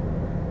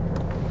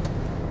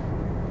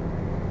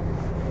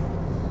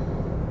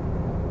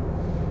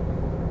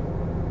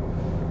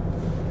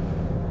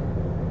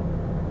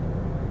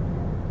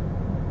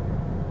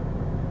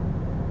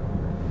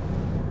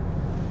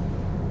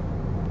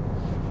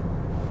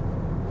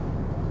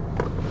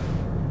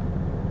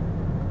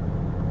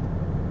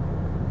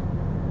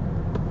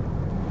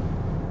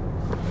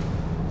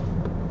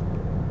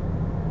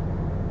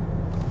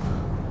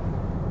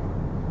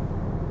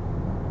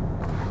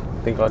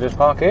 I think I'll just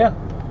park here.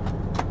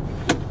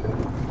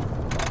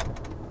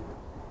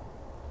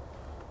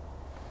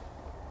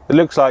 It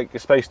looks like you're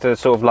supposed to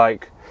sort of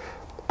like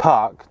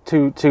park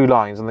two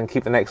lines and then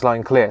keep the next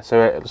line clear,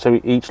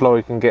 so each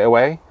lorry can get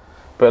away.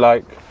 But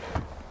like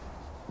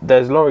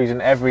there's lorries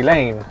in every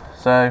lane,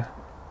 so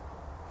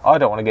I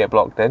don't want to get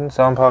blocked in,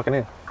 so I'm parking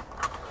in.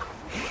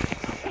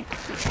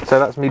 So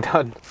that's me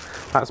done.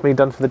 That's me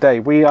done for the day.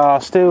 We are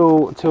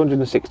still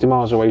 260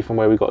 miles away from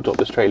where we got to drop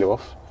this trailer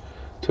off.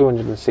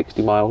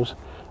 260 miles.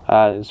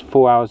 It's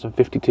 4 hours and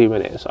 52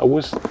 minutes. I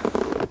was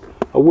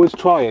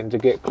trying to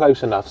get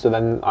close enough so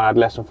then I had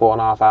less than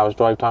 4.5 hours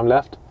drive time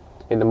left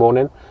in the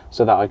morning,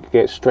 so that I could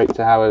get straight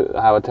to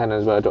Howard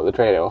Tenners where I drop the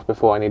trailer off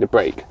before I need a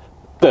break.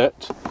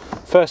 But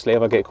firstly,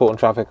 if I get caught in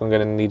traffic, I'm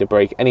going to need a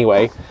break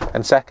anyway.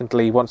 And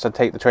secondly, once I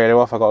take the trailer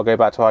off, I've got to go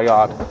back to our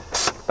yard.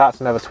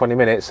 That's another 20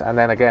 minutes, and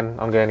then again,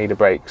 I'm going to need a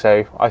break.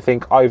 So I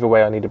think either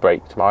way, I need a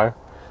break tomorrow.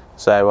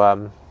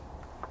 So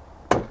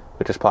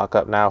we'll just park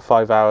up now.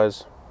 5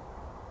 hours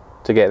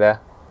to get there.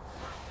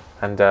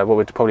 And what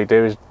we'd probably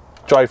do is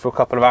drive for a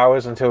couple of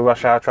hours until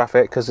rush hour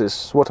traffic, because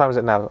it's, what time is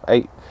it now?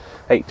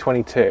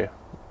 8:22.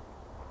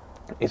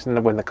 It's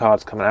when the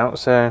card's coming out,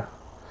 so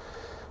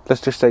let's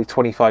just say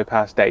 25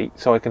 past 8,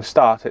 so I can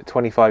start at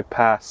 25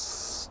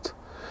 past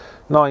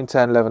 9,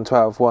 10, 11,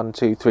 12, 1,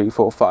 2, 3,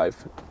 4,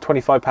 5.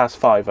 25 past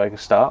 5 I can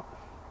start.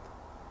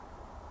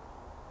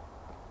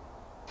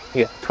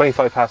 Yeah,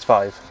 25 past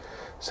 5.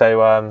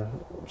 So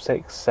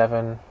 6,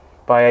 7,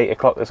 by 8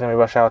 o'clock there's going to be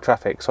rush hour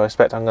traffic, so I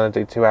expect I'm going to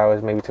do 2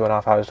 hours, maybe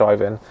 2.5 hours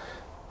driving,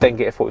 then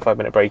get a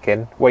 45-minute break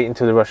in, wait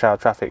until the rush hour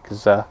traffic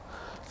is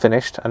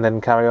finished, and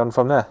then carry on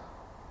from there.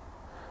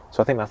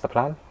 So I think that's the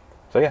plan.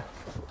 So yeah,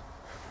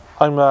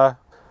 I'm going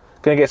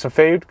to get some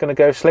food, going to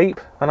go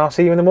sleep, and I'll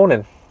see you in the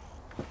morning.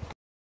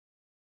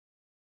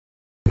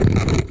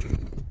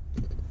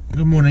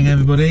 Good morning,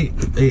 everybody.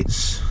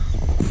 It's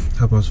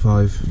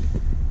 5:30.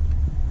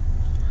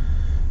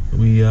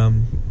 We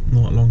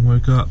not long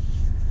woke up.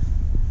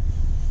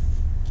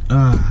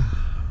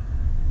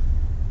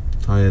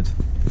 Tired.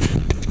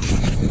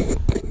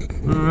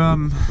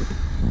 We're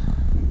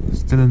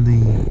still in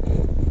the,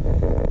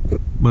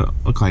 well,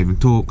 I can't even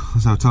talk,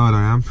 that's how tired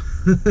I am.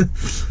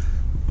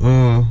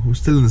 We're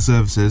still in the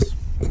services.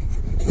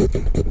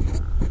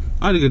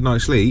 I had a good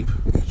night's sleep,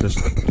 just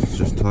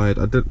tired.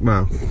 I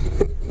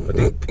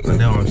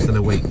know I was still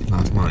awake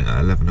last night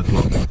at 11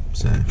 o'clock,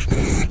 so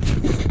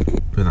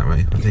put it that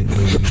way. I think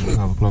maybe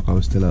 12 o'clock I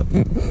was still up.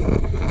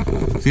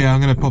 So yeah,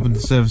 I'm going to pop into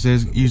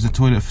services, use the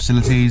toilet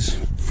facilities,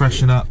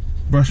 freshen up,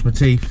 brush my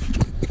teeth,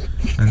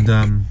 and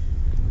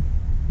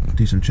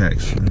do some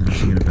checks, and then I'll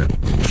see you in a bit.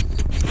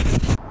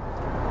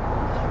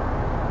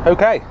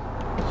 Okay,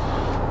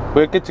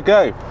 we're good to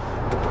go.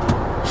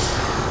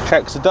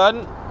 Checks are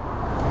done.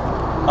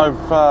 I've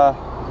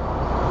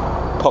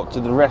popped to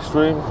the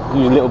restroom, the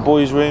little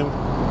boy's room,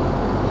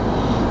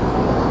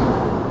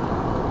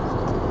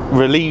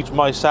 relieved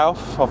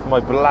myself of my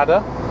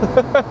bladder,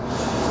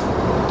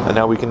 and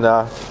now we can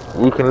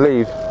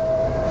leave.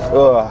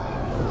 Ugh.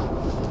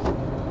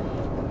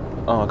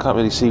 Oh, I can't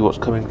really see what's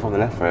coming from the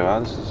left very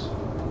well. This is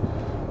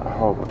a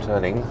horrible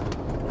turning.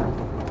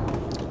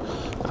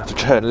 I have to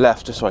turn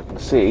left just so I can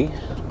see.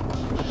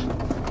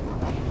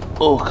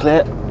 All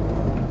clear.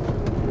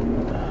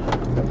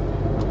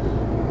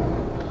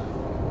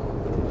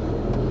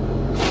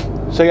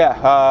 So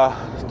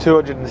yeah,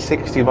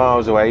 260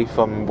 miles away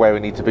from where we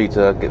need to be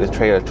to get the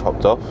trailer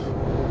chopped off.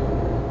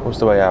 What's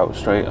the way out?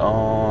 Straight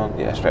on?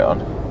 Yeah, straight on.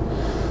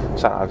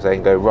 Sat-nav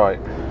saying go right,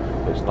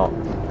 but it's not.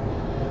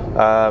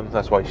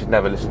 That's why you should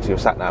never listen to your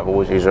sat-nav,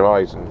 always use your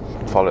eyes and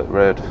follow the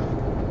road.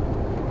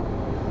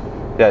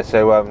 Yeah,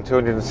 so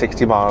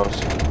 260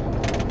 miles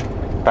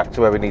back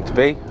to where we need to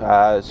be.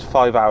 It's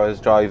 5 hours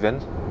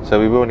driving, so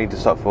we will need to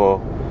stop for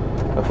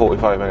a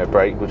 45-minute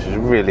break, which is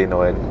really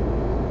annoying,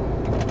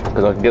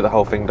 because I can get the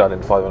whole thing done in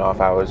 5.5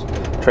 hours.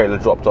 Trailer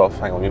dropped off.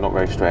 Hang on, you're not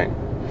very straight.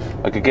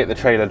 I could get the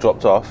trailer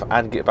dropped off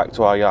and get back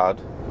to our yard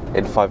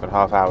in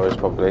 5.5 hours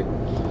probably,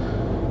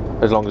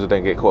 as long as I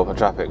don't get caught up in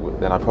traffic.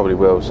 Then I probably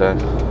will. So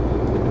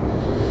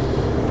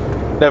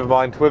never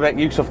mind. We'll make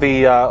use of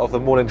the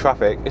morning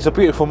traffic. It's a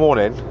beautiful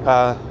morning.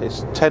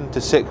 It's 10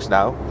 to 6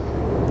 now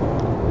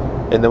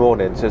in the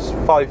morning, so it's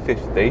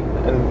 5:50,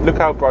 and look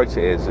how bright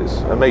it is. It's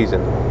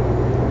amazing.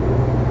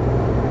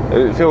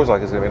 It feels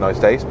like it's going to be a nice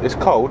day. It's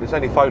cold, it's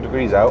only 5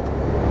 degrees out,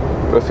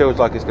 but it feels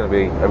like it's going to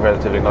be a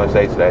relatively nice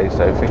day today,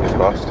 so fingers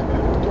crossed.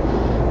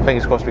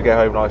 Fingers crossed we get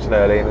home nice and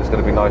early, and it's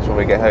going to be nice when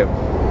we get home.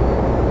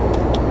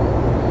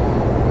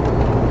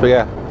 So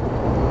yeah,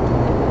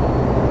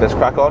 let's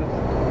crack on.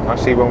 I'll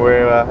see when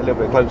we're a little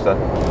bit closer.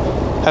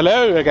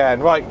 Hello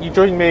again. Right, you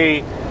joined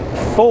me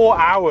 4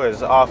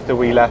 hours after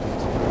we left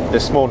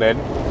this morning.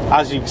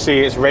 As you can see,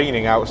 it's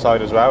raining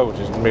outside as well, which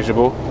is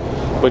miserable.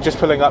 We're just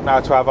pulling up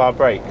now to have our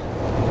break,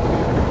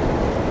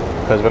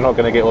 because we're not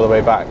going to get all the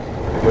way back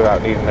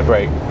without needing a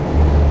break.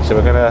 So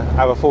we're going to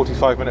have a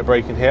 45-minute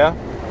break in here.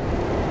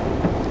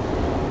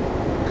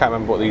 Can't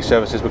remember what these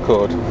services were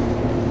called,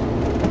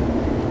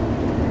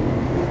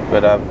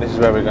 but this is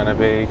where we're going to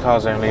be.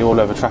 Cars only, all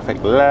over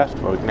traffic left,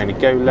 where we can only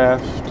go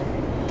left.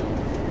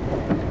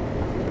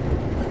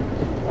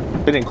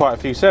 Been in quite a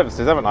few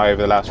services, haven't I,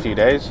 over the last few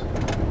days?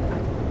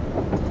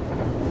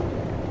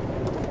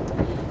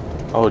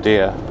 Oh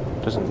dear,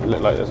 doesn't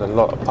look like there's a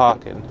lot of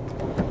parking.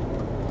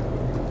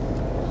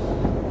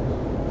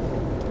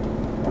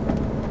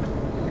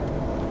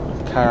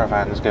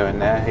 caravans going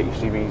there,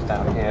 HGVs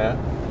down here.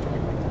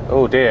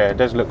 Oh dear, it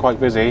does look quite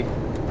busy.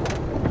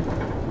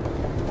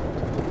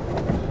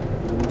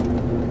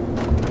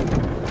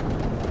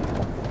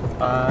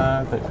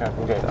 I don't think I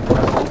can go that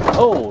way.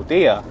 Oh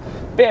dear,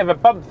 bit of a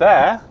bump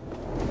there.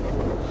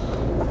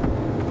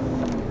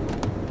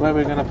 Where are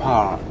we going to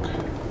park?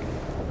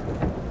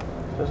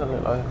 Doesn't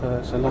look like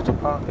there's a lot of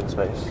parking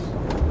space.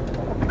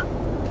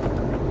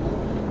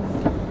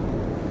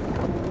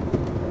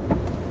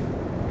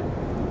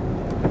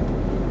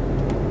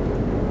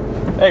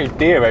 Oh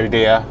dear, oh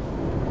dear.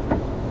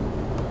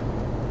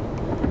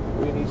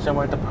 We need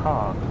somewhere to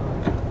park.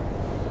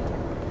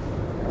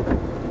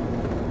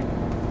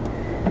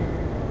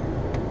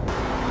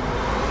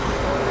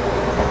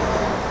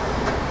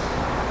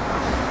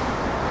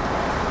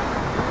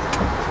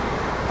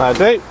 I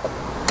do.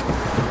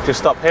 Just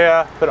stop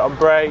here, put it on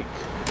brake.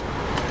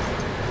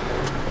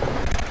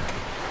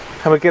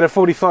 And we get a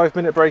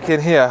 45-minute break in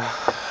here.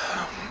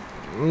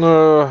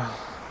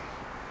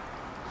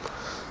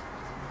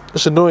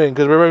 It's annoying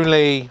because we're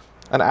only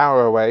an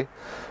hour away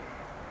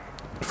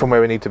from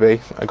where we need to be.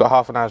 I've got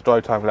half an hour's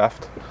drive time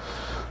left.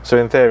 So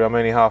in theory, I'm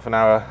only half an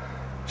hour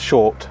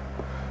short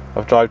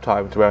of drive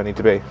time to where I need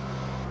to be.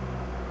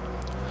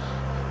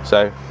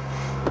 So,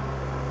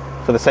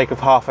 for the sake of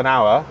half an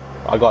hour,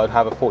 I got to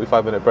have a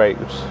 45-minute break,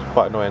 which is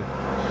quite annoying.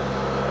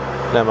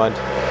 Never mind.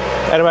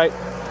 Anyway,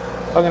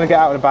 I'm going to get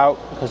out and about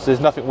because there's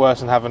nothing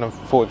worse than having a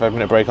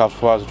 45-minute break after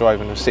 4 hours of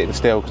driving and sitting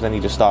still, because then you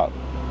just start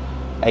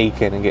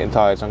aching and getting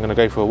tired. So I'm going to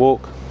go for a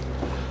walk.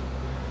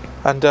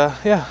 And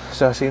yeah,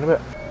 so I'll see you in a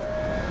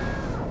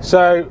bit.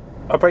 So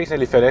our break's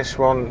nearly finished.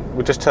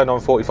 We just turned on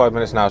 45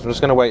 minutes now, so I'm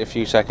just going to wait a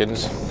few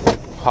seconds,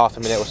 half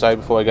a minute or so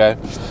before I go,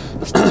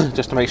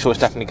 just to make sure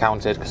it's definitely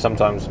counted, because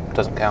sometimes it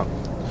doesn't count.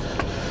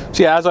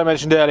 So yeah, as I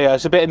mentioned earlier,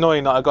 it's a bit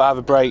annoying that I've got to have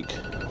a break.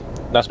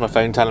 That's my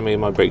phone telling me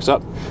my break's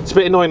up. It's a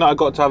bit annoying that I've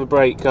got to have a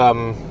break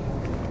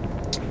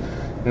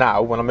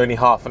now, when I'm only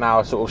half an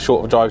hour sort of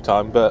short of drive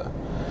time, but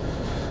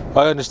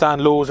I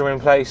understand laws are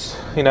in place,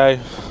 you know,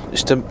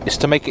 it's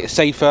to make it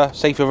safer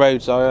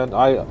roads.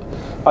 I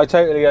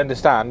totally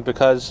understand,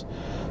 because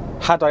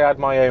had I had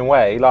my own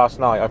way last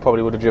night, I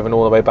probably would have driven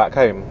all the way back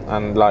home,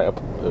 and like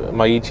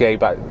my ETA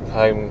back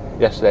home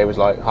yesterday was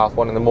like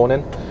 1:30 in the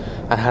morning.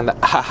 And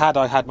had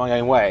I had my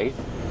own way,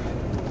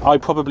 I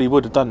probably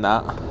would have done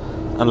that.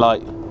 And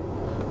like,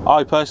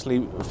 I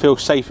personally feel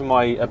safe in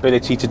my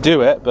ability to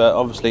do it, but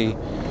obviously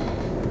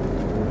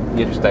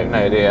you just don't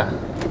know, do you?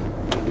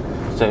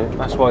 So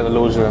that's why the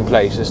laws are in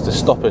place, is to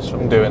stop us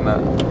from doing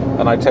that.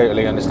 And I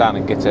totally understand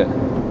and get it.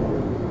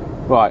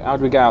 Right, how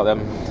do we get out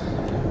then?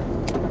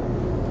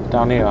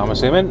 Down here, I'm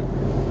assuming.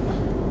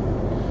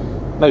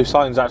 No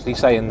signs actually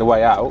saying the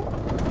way out.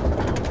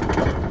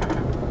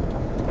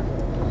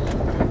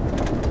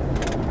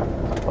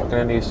 I can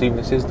only assume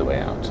this is the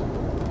way out.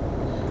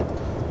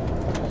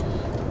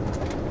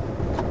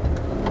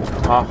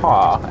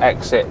 Aha,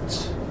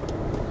 exit.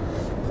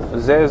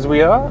 There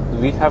we are.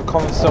 We have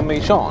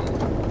confirmation.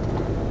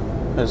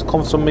 There's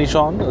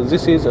confirmation.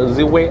 This is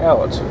the way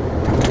out.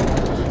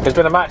 There's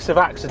been a massive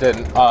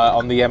accident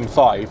on the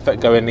M5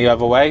 going the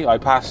other way. I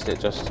passed it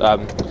just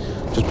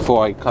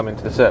before I come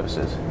into the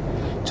services.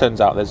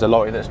 Turns out there's a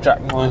lorry that's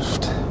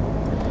jackknifed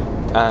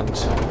and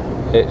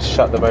it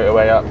shut the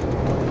motorway up.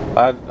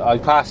 I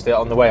passed it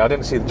on the way. I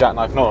didn't see the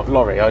jackknife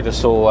lorry. I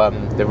just saw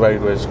the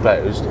road was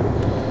closed.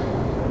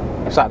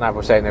 Sat nav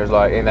was saying there was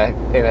like in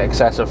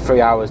excess of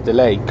 3 hours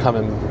delay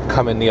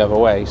coming the other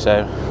way,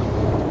 so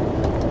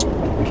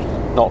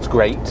not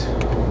great.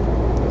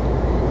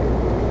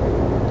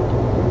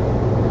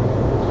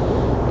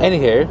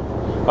 Anywho,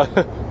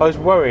 I was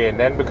worrying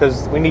then,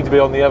 because we need to be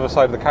on the other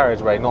side of the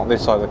carriageway, not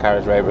this side of the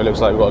carriageway, but it looks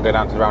like we've got to go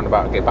down to the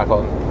roundabout and get back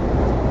on.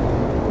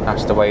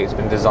 That's the way it's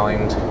been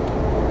designed.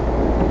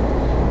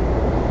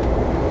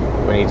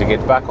 We need to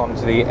get back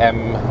onto the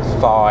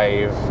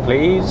M5,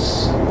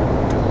 please.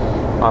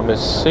 I'm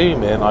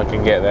assuming I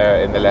can get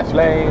there in the left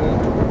lane.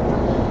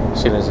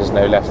 As soon as there's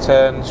no left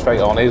turn,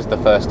 straight on is the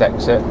first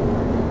exit.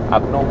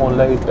 Abnormal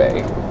load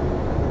bay.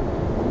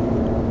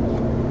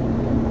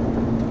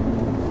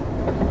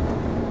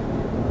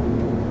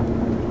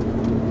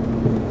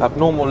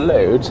 Abnormal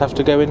loads have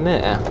to go in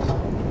there.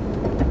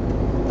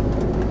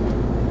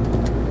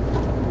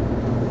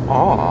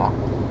 Ah.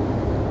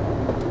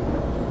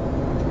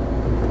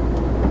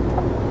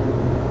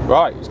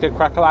 Right, let's get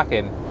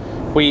crack-a-lacking.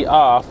 We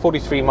are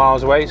 43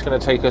 miles away. It's going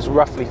to take us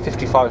roughly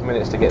 55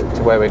 minutes to get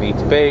to where we need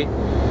to be,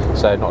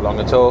 so not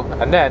long at all.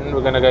 And then we're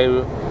going to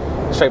go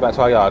straight back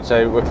to our yard.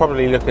 So we're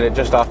probably looking at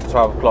just after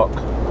 12 o'clock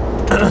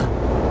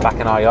back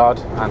in our yard,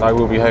 and I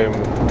will be home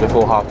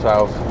before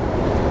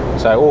 12:30.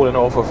 So all in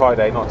all, for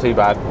Friday, not too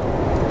bad.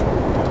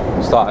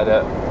 Started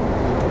at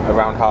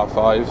around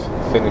 5:30,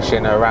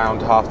 finishing around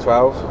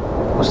 12:30.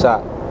 What's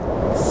that?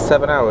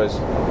 7 hours.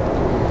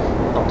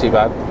 Not too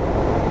bad.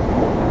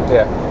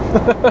 Yeah.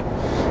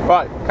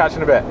 Right, catch you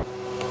in a bit.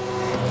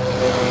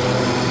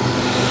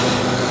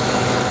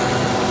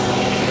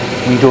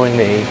 You join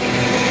me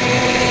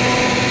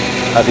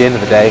at the end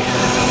of the day,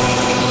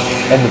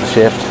 end of the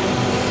shift,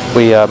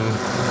 we got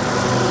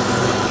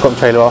the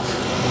trailer off,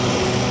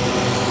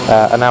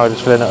 and now we're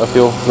just filling it with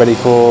fuel ready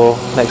for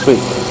next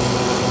week.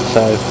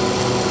 So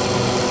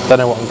don't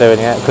know what I'm doing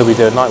yet. Could be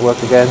doing night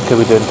work again, could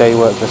be doing day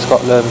work for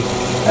Scotland,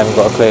 haven't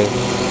got a clue.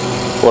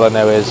 All I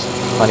know is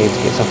I need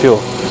to get some fuel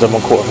because I'm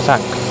 1/4 of a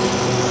tank.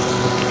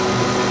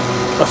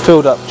 I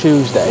filled up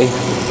Tuesday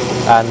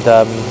and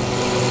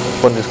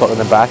one to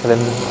Scotland and back, and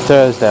then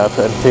Thursday I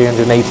put in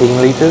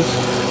 318 litres.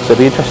 So it'd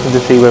be interesting to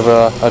see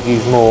whether I've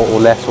used more or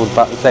less or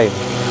about the same.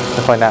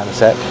 I'll find out in a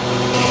sec.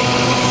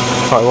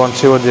 Right, we're on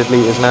 200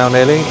 litres now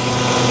nearly.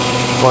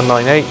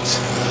 198.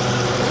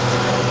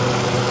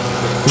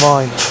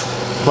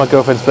 My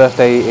girlfriend's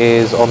birthday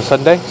is on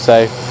Sunday, so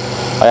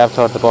I have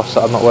told the boss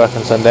that I'm not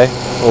working Sunday,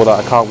 or that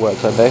I can't work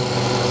Sunday,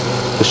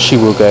 because she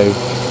will go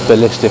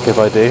ballistic if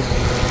I do.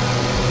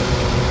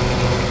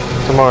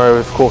 Tomorrow,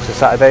 of course, is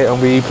Saturday,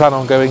 and we plan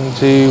on going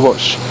to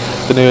watch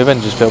the new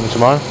Avengers film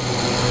tomorrow,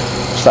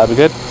 so that'll be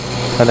good.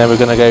 And then we're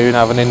going to go and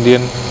have an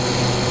Indian.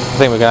 I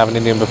think we're going to have an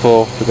Indian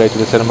before we go to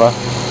the cinema,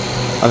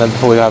 and then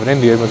before we have an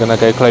Indian we're going to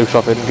go clothes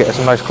shopping and get her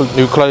some nice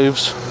new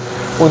clothes.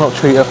 Why not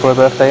treat her for her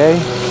birthday, eh?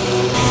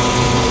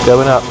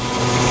 Going up.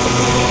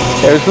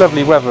 It was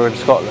lovely weather in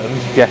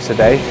Scotland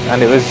yesterday,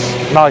 and it was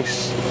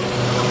nice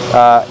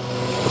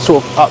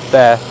sort of up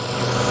there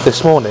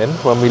this morning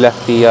when we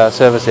left the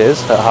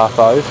services at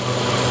 5:30,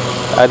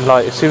 and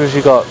like as soon as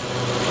you got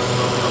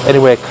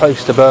anywhere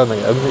close to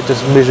Birmingham, it's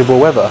just miserable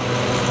weather.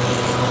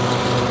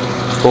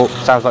 Oh,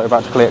 sounds like we're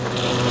about to click.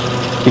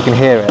 You can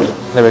hear it.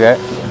 There we go.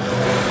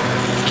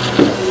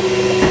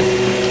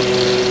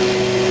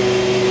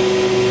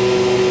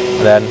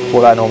 And then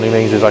what that normally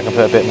means is I can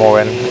put a bit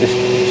more in. Just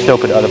still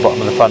put it at the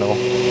bottom of the funnel.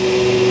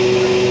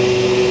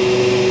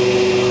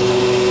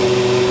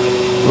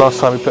 Last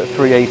time we put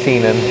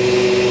 318 in.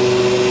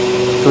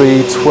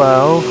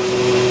 312,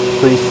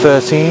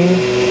 313,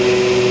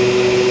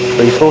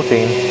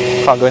 314.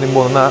 Can't go any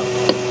more than that.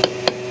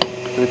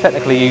 So we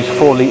technically use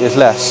 4 litres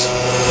less,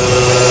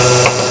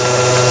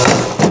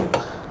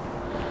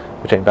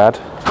 which ain't bad.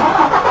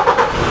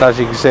 As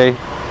you can see,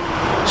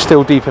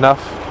 still deep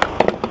enough.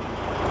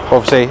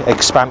 Obviously,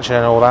 expansion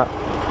and all that.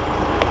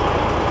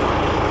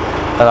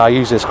 And I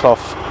use this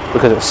cloth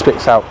because it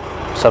spits out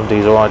some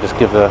diesel. I just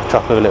give the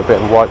truck a little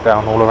bit of wipe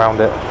down all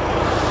around it,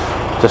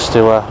 just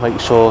to make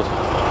sure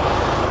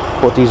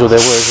what diesel there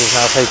was is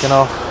now taken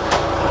off.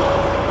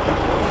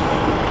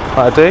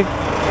 That'll do.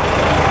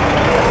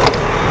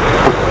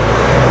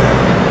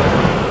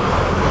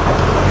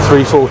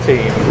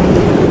 314.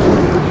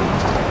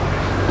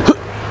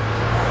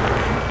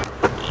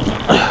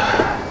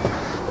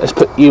 Let's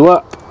put you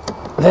up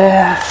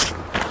there.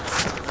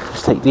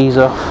 Let's take these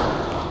off.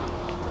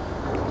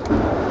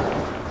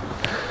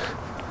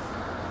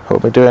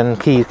 What we're doing,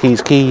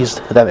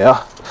 keys. There they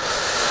are.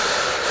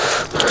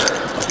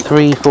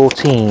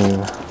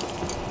 314.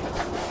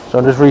 So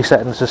I'm just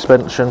resetting the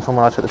suspension from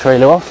when I took the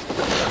trailer off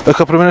a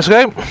couple of minutes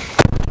ago.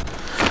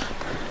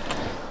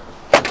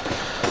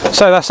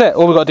 So that's it.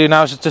 All we've got to do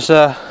now is just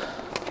a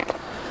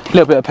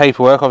little bit of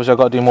paperwork. Obviously I've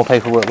got to do more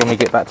paperwork when we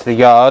get back to the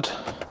yard.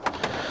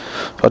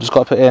 But I've just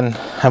got to put in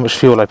how much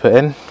fuel I put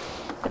in.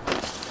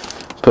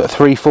 Put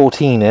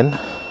 314 in.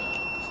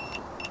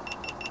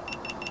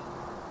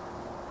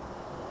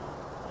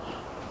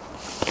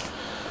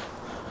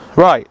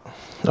 Right,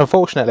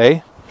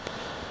 unfortunately,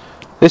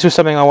 this was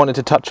something I wanted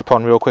to touch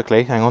upon real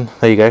quickly. Hang on,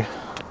 there you go.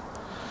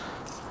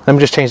 Let me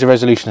just change the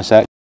resolution a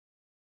sec.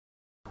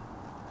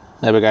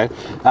 There we go.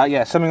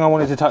 Yeah, something I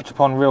wanted to touch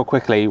upon real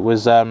quickly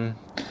was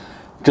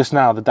just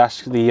now the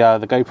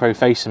GoPro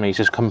facing me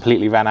just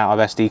completely ran out of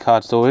SD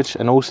card storage,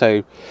 and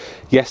also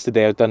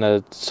yesterday I've done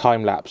a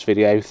time lapse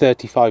video,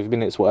 35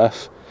 minutes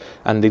worth,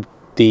 and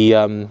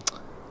the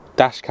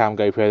dash cam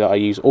GoPro that I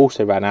use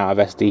also ran out of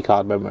SD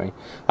card memory.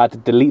 I had to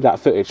delete that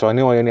footage, so I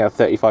knew I only had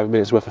 35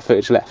 minutes worth of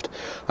footage left,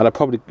 and I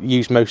probably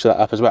used most of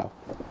that up as well.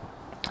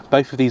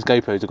 Both of these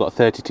GoPros have got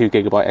 32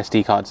 gigabyte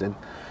SD cards in.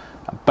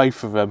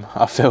 Both of them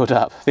are filled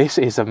up. This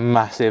is a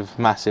massive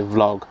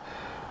vlog.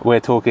 We're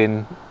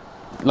talking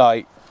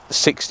like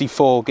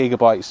 64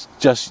 gigabytes,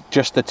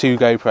 just the 2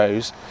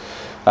 GoPros,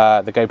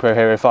 the GoPro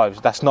Hero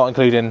 5s. That's not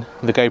including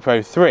the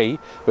GoPro 3,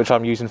 which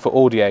I'm using for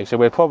audio, so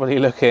we're probably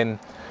looking,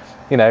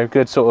 you know,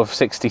 good sort of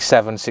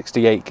 67,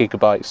 68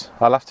 gigabytes.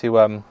 I'll have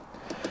to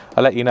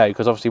I'll let you know,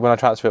 because obviously when I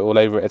transfer it all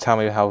over, it'll tell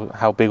me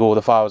how big all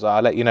the files are.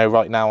 I'll let you know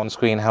right now on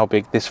screen how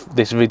big this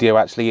video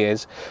actually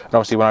is, and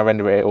obviously when I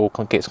render it, it all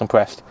gets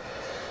compressed.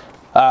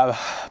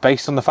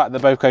 Based on the fact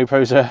that both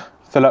GoPros are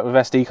full up with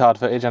SD card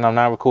footage, and I'm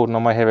now recording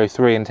on my Hero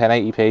 3 in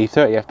 1080p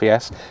 30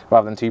 fps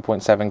rather than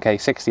 2.7K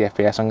 60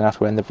 fps, I'm gonna have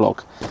to end the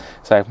vlog.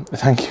 So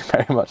thank you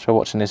very much for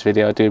watching this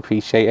video. I do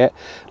appreciate it.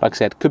 Like I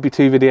said, could be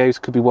 2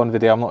 videos, could be 1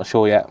 video, I'm not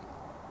sure yet.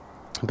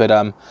 But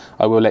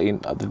I will let you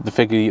know, the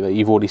figure that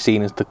you've already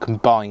seen is the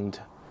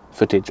combined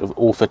footage of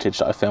all footage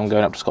that I filmed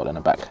going up to Scotland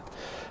and back.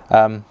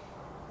 So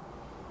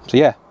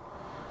yeah,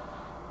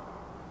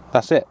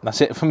 that's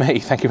it for me.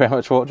 Thank you very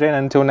much for watching, and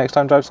until next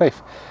time, drive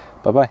safe.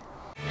 Bye bye.